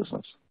to the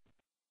business,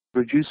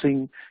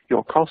 reducing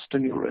your cost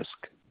and your risk.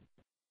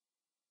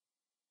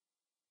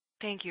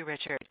 Thank you,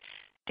 Richard.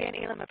 Dan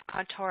Elam of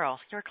Contoral,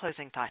 your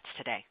closing thoughts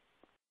today.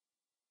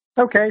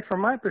 Okay,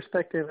 from my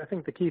perspective, I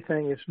think the key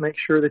thing is make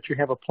sure that you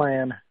have a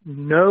plan.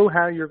 Know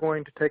how you're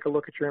going to take a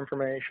look at your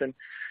information.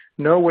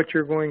 Know what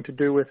you're going to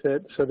do with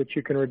it so that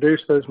you can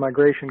reduce those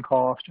migration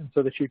costs and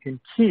so that you can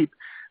keep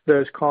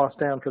those costs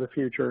down for the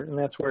future. And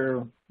that's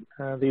where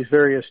these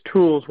various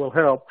tools will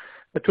help.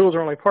 The tools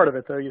are only part of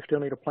it, though. You still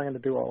need a plan to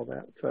do all of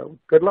that. So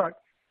good luck.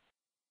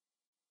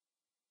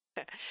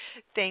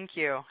 Thank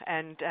you.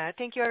 And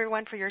thank you,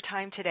 everyone, for your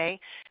time today.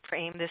 For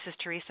AIM, this is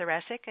Teresa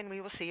Resick, and we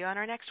will see you on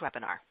our next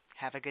webinar.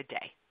 Have a good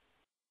day.